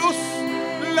imparta tu luz.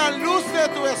 La luz de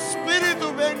tu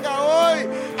Espíritu venga hoy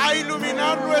a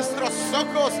iluminar nuestros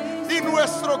ojos y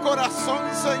nuestro corazón,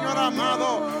 Señor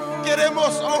amado.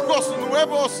 Queremos ojos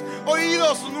nuevos,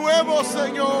 oídos nuevos,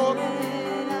 Señor.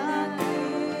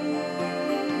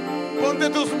 Ponte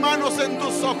tus manos en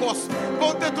tus ojos,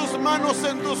 ponte tus manos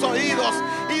en tus oídos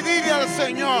y dile al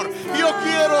Señor: yo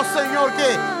quiero, Señor,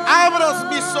 que abras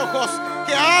mis ojos,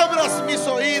 que abras mis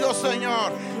oídos,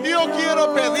 Señor. Yo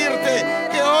quiero pedirte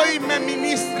que hoy me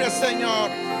ministres, Señor.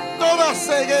 Toda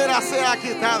ceguera sea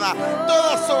quitada,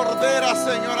 toda sordera,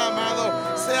 Señor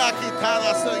amado, sea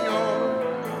quitada, Señor.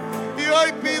 Y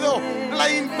hoy pido la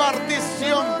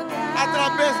impartición a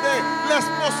través de la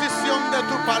exposición de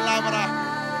tu palabra.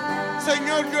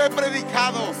 Señor, yo he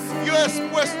predicado, yo he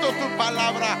expuesto tu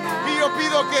palabra y yo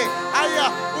pido que haya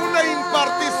una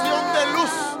impartición de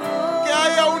luz, que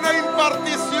haya una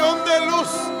impartición de luz,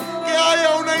 que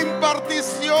haya una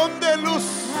impartición de luz,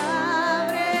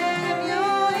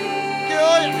 que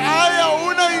hoy haya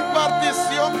una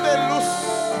impartición de luz.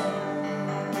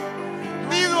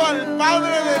 Pido al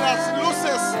Padre de las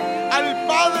luces, al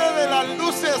Padre de las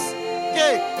luces,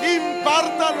 que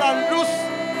imparta la luz,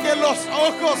 que los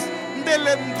ojos del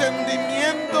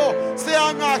entendimiento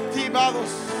sean activados.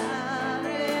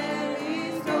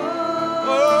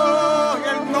 Oh, en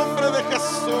el nombre de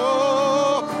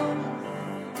Jesús.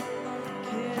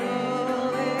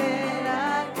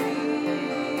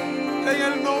 En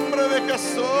el nombre de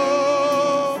Jesús.